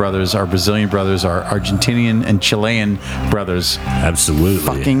Latino brothers, our Brazilian brothers, our Argentinian and Chilean brothers Absolutely.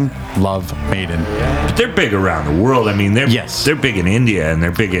 fucking love Maiden. But they're big around the world. I mean, they're big in India, and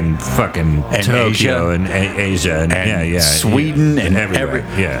they're big in fucking Tokyo and Asia and Sweden and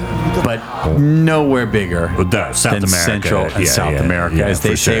everywhere. But nowhere bigger South than America. Central and South America. Yeah, As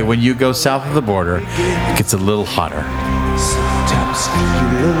they for say, sure. when you go south of the border, it gets a little hotter.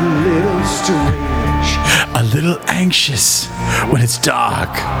 A little anxious when it's dark.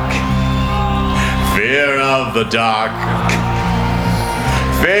 Fear of the dark.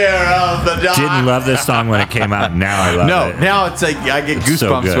 Fear of the dark. Didn't love this song when it came out. Now I love it. Now it's like I get It's so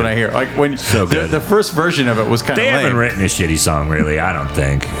goosebumps good. when I hear it. Like when good. the first version of it was kind of They lame. haven't written a shitty song, really. I don't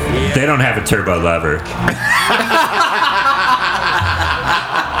think. They don't have a turbo lover.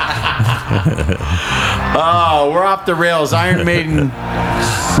 Oh, we're off the rails. Iron Maiden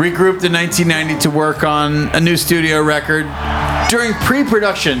regrouped in 1990 to work on a new studio record. During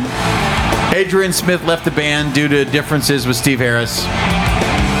pre-production, Adrian Smith left the band due to differences with Steve Harris.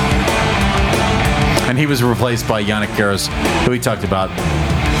 And he was replaced by Yannick Garros, who we talked about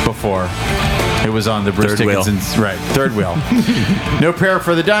before. It was on the Bruce Third Wheel. Dickinson's Third Wheel. No Prayer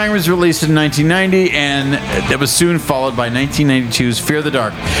for the Dying was released in 1990, and it was soon followed by 1992's Fear of the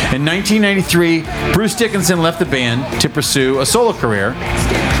Dark. In 1993, Bruce Dickinson left the band to pursue a solo career,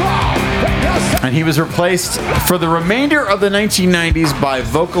 and he was replaced for the remainder of the 1990s by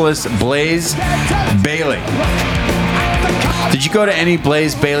vocalist Blaze Bayley. Did you go to any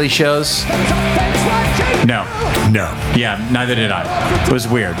Blaze Bayley shows? No. Yeah, neither did I. It was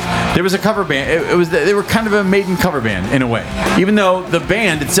weird. There was a cover band. They were kind of a Maiden cover band in a way, even though the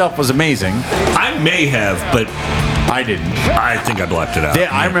band itself was amazing. I may have, but I didn't. I think I blocked it out.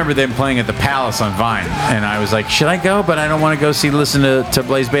 I remember them playing at the Palace on Vine, and I was like, should I go? But I don't want to go listen to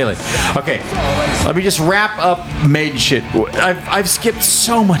Blaze Bayley. Okay, let me just wrap up Maiden shit. I've skipped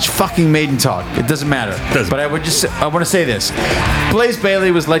so much fucking Maiden talk. It doesn't matter. But I want to say this. Blaze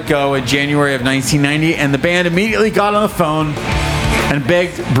Bayley was let go in January of 1990, and the band immediately got on the phone and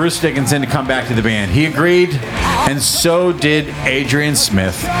begged Bruce Dickinson to come back to the band. He agreed, and so did Adrian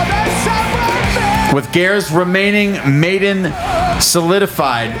Smith. With Gare's remaining, Maiden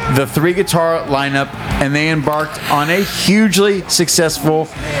solidified the 3-guitar lineup, and they embarked on a hugely successful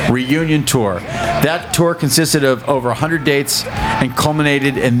reunion tour. That tour consisted of over 100 dates and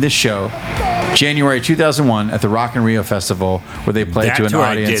culminated in this show, January 2001, at the Rock in Rio Festival, where they played to an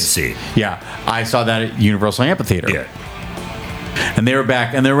audience. I did see. Yeah, I saw that at Universal Amphitheater. Yeah. And they were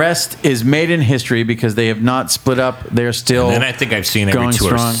back, and the rest is Maiden history because they have not split up. They're still. And then I think I've seen every going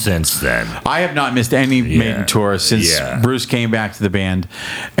tour strong. since then. I have not missed any Maiden tour since Bruce came back to the band.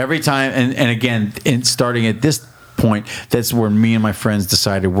 Every time, and again, starting at this point, that's where me and my friends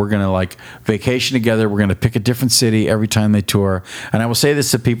decided we're going to like vacation together. We're going to pick a different city every time they tour. And I will say this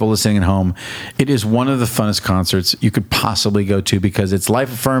to people listening at home. It is one of the funnest concerts you could possibly go to because it's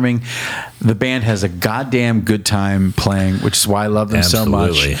life affirming. The band has a goddamn good time playing, which is why I love them so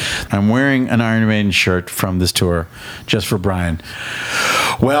much. I'm wearing an Iron Maiden shirt from this tour just for Brian.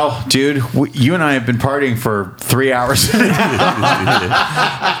 Well, dude, you and I have been partying for 3 hours.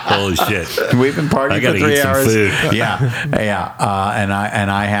 Holy shit. We've been partying for 3 hours. Food. Yeah. And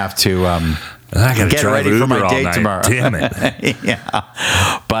I have to I gotta get ready for my date night. tomorrow. Damn it. Yeah.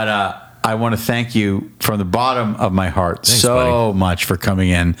 But I want to thank you from the bottom of my heart Thanks, so much for coming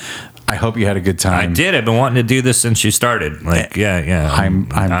in. I hope you had a good time. I did. I've been wanting to do this since you started. Like, yeah. I'm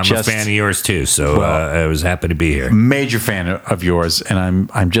just a fan of yours too, so I was happy to be here. Major fan of yours, and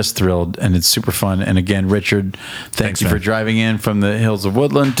I'm just thrilled, and it's super fun. And again, Richard, thanks you man. for driving in from the hills of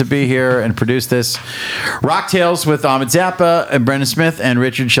Woodland to be here and produce this. Rock Tales with Ahmed Zappa and Brendan Smith and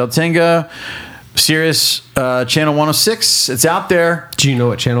Richard Sheltinga. Sirius Channel 106. It's out there. Do you know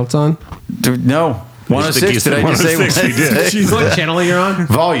what channel it's on? No. 106. Did I just say 106? We did. What channel you're on?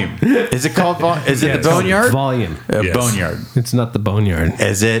 Volume. Is it called Is it the Boneyard? Volume. Yes. Boneyard. It's not the Boneyard.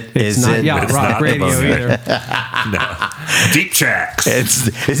 Is it? It's Is not it? yacht It's rock not the radio Boneyard. either. No. Deep Tracks.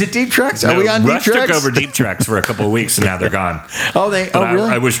 Is it Deep Tracks? Are No, we on Deep Rush Tracks? took over Deep Tracks for a couple of weeks, and now they're gone. Really?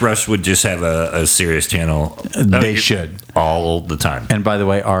 I wish Rush would just have a serious channel. They should. All the time. And by the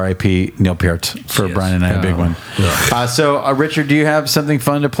way, R.I.P. Neil Peart for Yes. Brian and I, a big one. So, Richard, do you have something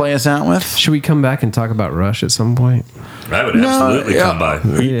fun to play us out with? Should we come back and talk about Rush at some point? I would absolutely come by.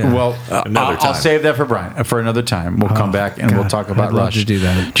 Yeah. Well, Another I'll time. save that for Brian for another time. We'll come back and we'll God, talk about I'd love Rush. to do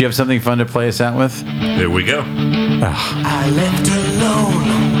that. Do you have something fun to play us out with? There we go. I left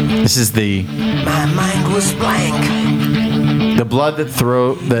alone. This is the My mind was blank. blood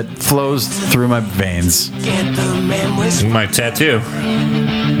that flows through my veins. Get the memories. My tattoo.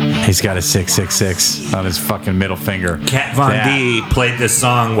 He's got a 666 on his fucking middle finger. Kat Von D played this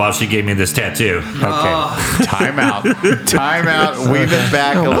song while she gave me this tattoo. Okay. Time out. Weave it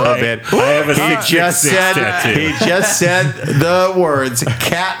back a little bit. I have a He just 666 said tattoo. he just said the words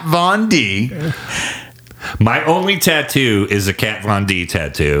Kat Von D. My only tattoo is a Kat Von D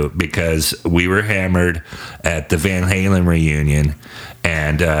tattoo because we were hammered at the Van Halen reunion.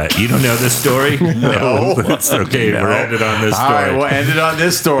 And you don't know this story? No. That's okay. No. We're ended on this All story. right, we'll end it on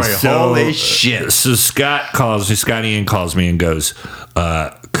this story. Holy shit. So Scott Ian calls me and goes,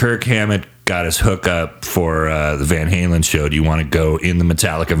 Kirk Hammett got his hookup for the Van Halen show. Do you want to go in the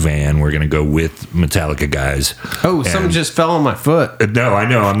Metallica van? We're going to go with Metallica guys. Oh, something And- just fell on my foot. No, I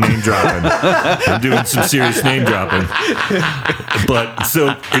know. I'm name dropping. I'm doing some serious name dropping. But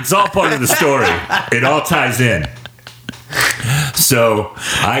so it's all part of the story. It all ties in. So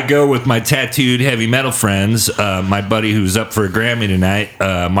I go with my tattooed heavy metal friends. My buddy who's up for a Grammy tonight,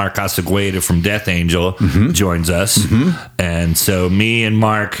 Mark Asagueda from Death Angel, joins us. And so me and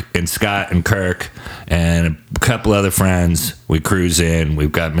Mark and Scott and Kirk and a couple other friends, we cruise in.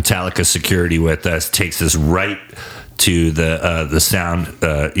 We've got Metallica security with us, takes us right to the sound,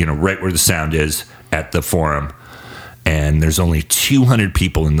 right where the sound is at the Forum. And there's only 200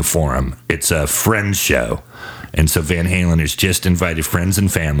 people in the Forum. It's a friends show. And so Van Halen has just invited friends and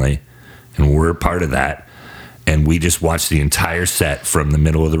family, and we're part of that. And we just watched the entire set from the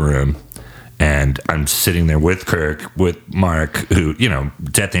middle of the room. And I'm sitting there with Kirk, with Mark, who,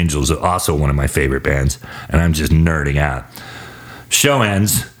 Death Angel is also one of my favorite bands. And I'm just nerding out. Show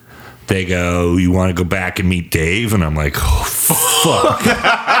ends. they go, you want to go back and meet Dave? And I'm like, oh, fuck.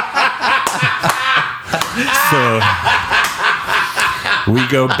 So we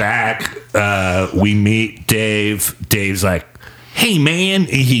go back. We meet Dave. Dave's like, hey, man.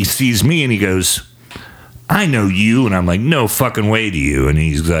 He sees me and he goes, I know you. And I'm like, no fucking way do you. And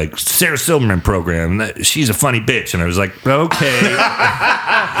he's like, Sarah Silverman program. She's a funny bitch. And I was like, okay.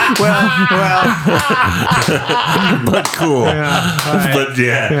 well. But cool. But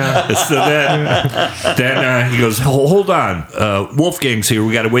yeah. So then he goes, hold on. Wolfgang's here.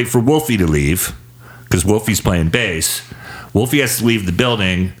 We got to wait for Wolfie to leave because Wolfie's playing bass. Wolfie has to leave the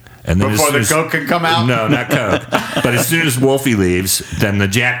building. And then before the Coke can come out? No, not Coke. But as soon as Wolfie leaves, then the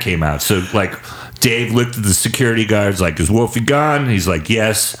Jack came out. So, like, Dave looked at the security guards like, is Wolfie gone? He's like,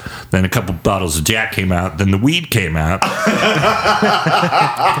 yes. Then a couple bottles of Jack came out. Then the weed came out. So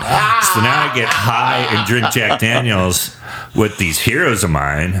now I get high and drink Jack Daniels with these heroes of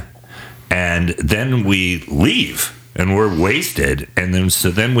mine. And then we leave. And we're wasted. And then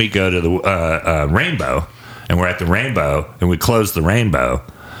we go to the Rainbow. And we're at the Rainbow. And we close the Rainbow.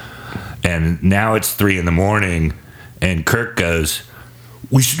 And now it's 3 a.m. And Kirk goes,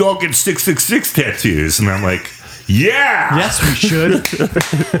 we should all get 666 tattoos. And I'm like, yeah. Yes, we should.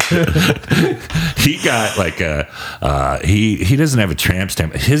 He got like he doesn't have a tramp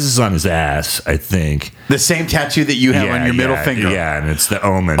stamp. His is on his ass, I think. The same tattoo that you have on your middle finger. Yeah, and it's the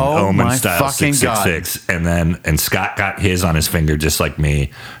Omen style 666. And Scott got his on his finger just like me.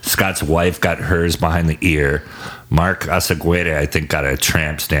 Scott's wife got hers behind the ear. Mark Asaguere, I think, got a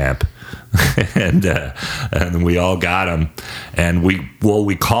tramp stamp. and we all got them, and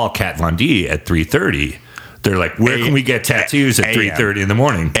we call Kat Von D at 3:30. They're like, where can we get tattoos at 3:30 in the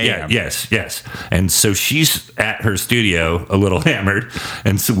morning? Yeah, yes. And so she's at her studio, a little hammered,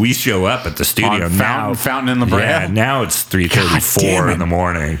 and so we show up at the studio on Fountain in La Brea. Yeah, now it's 3:34 in the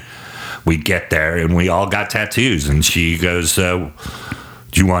morning. We get there, and we all got tattoos, and she goes, do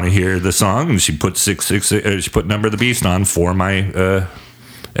you want to hear the song? And she put she put Number of the Beast on for my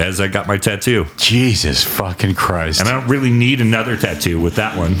as I got my tattoo. Jesus fucking Christ. And I don't really need another tattoo with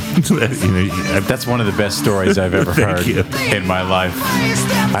that one. That's one of the best stories I've ever heard in my life.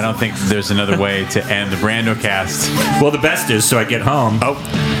 I don't think there's another way to end the Brando cast. Well, the best is, so I get home. Oh,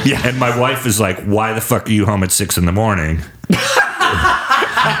 yeah. And my wife is like, why the fuck are you home at 6 a.m? What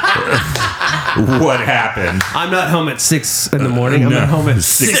happened? I'm not home at 6 a.m. I'm at home at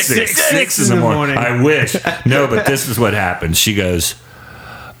 6 in the morning. I wish. No, but this is what happened. She goes,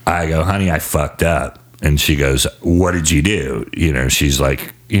 I go, honey, I fucked up. And she goes, what did you do? You know, she's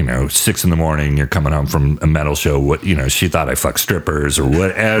like, 6 a.m, you're coming home from a metal show. What, she thought I fucked strippers or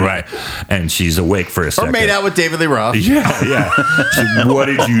whatever. Right. And she's awake for a second. Or made out with David Lee Roth. Yeah. She said, what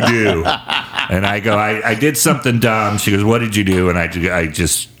did you do? And I go, I did something dumb. She goes, what did you do? And I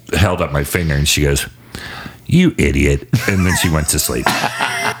just held up my finger, and she goes, you idiot. And then she went to sleep.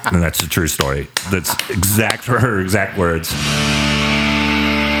 And that's a true story. That's her exact words.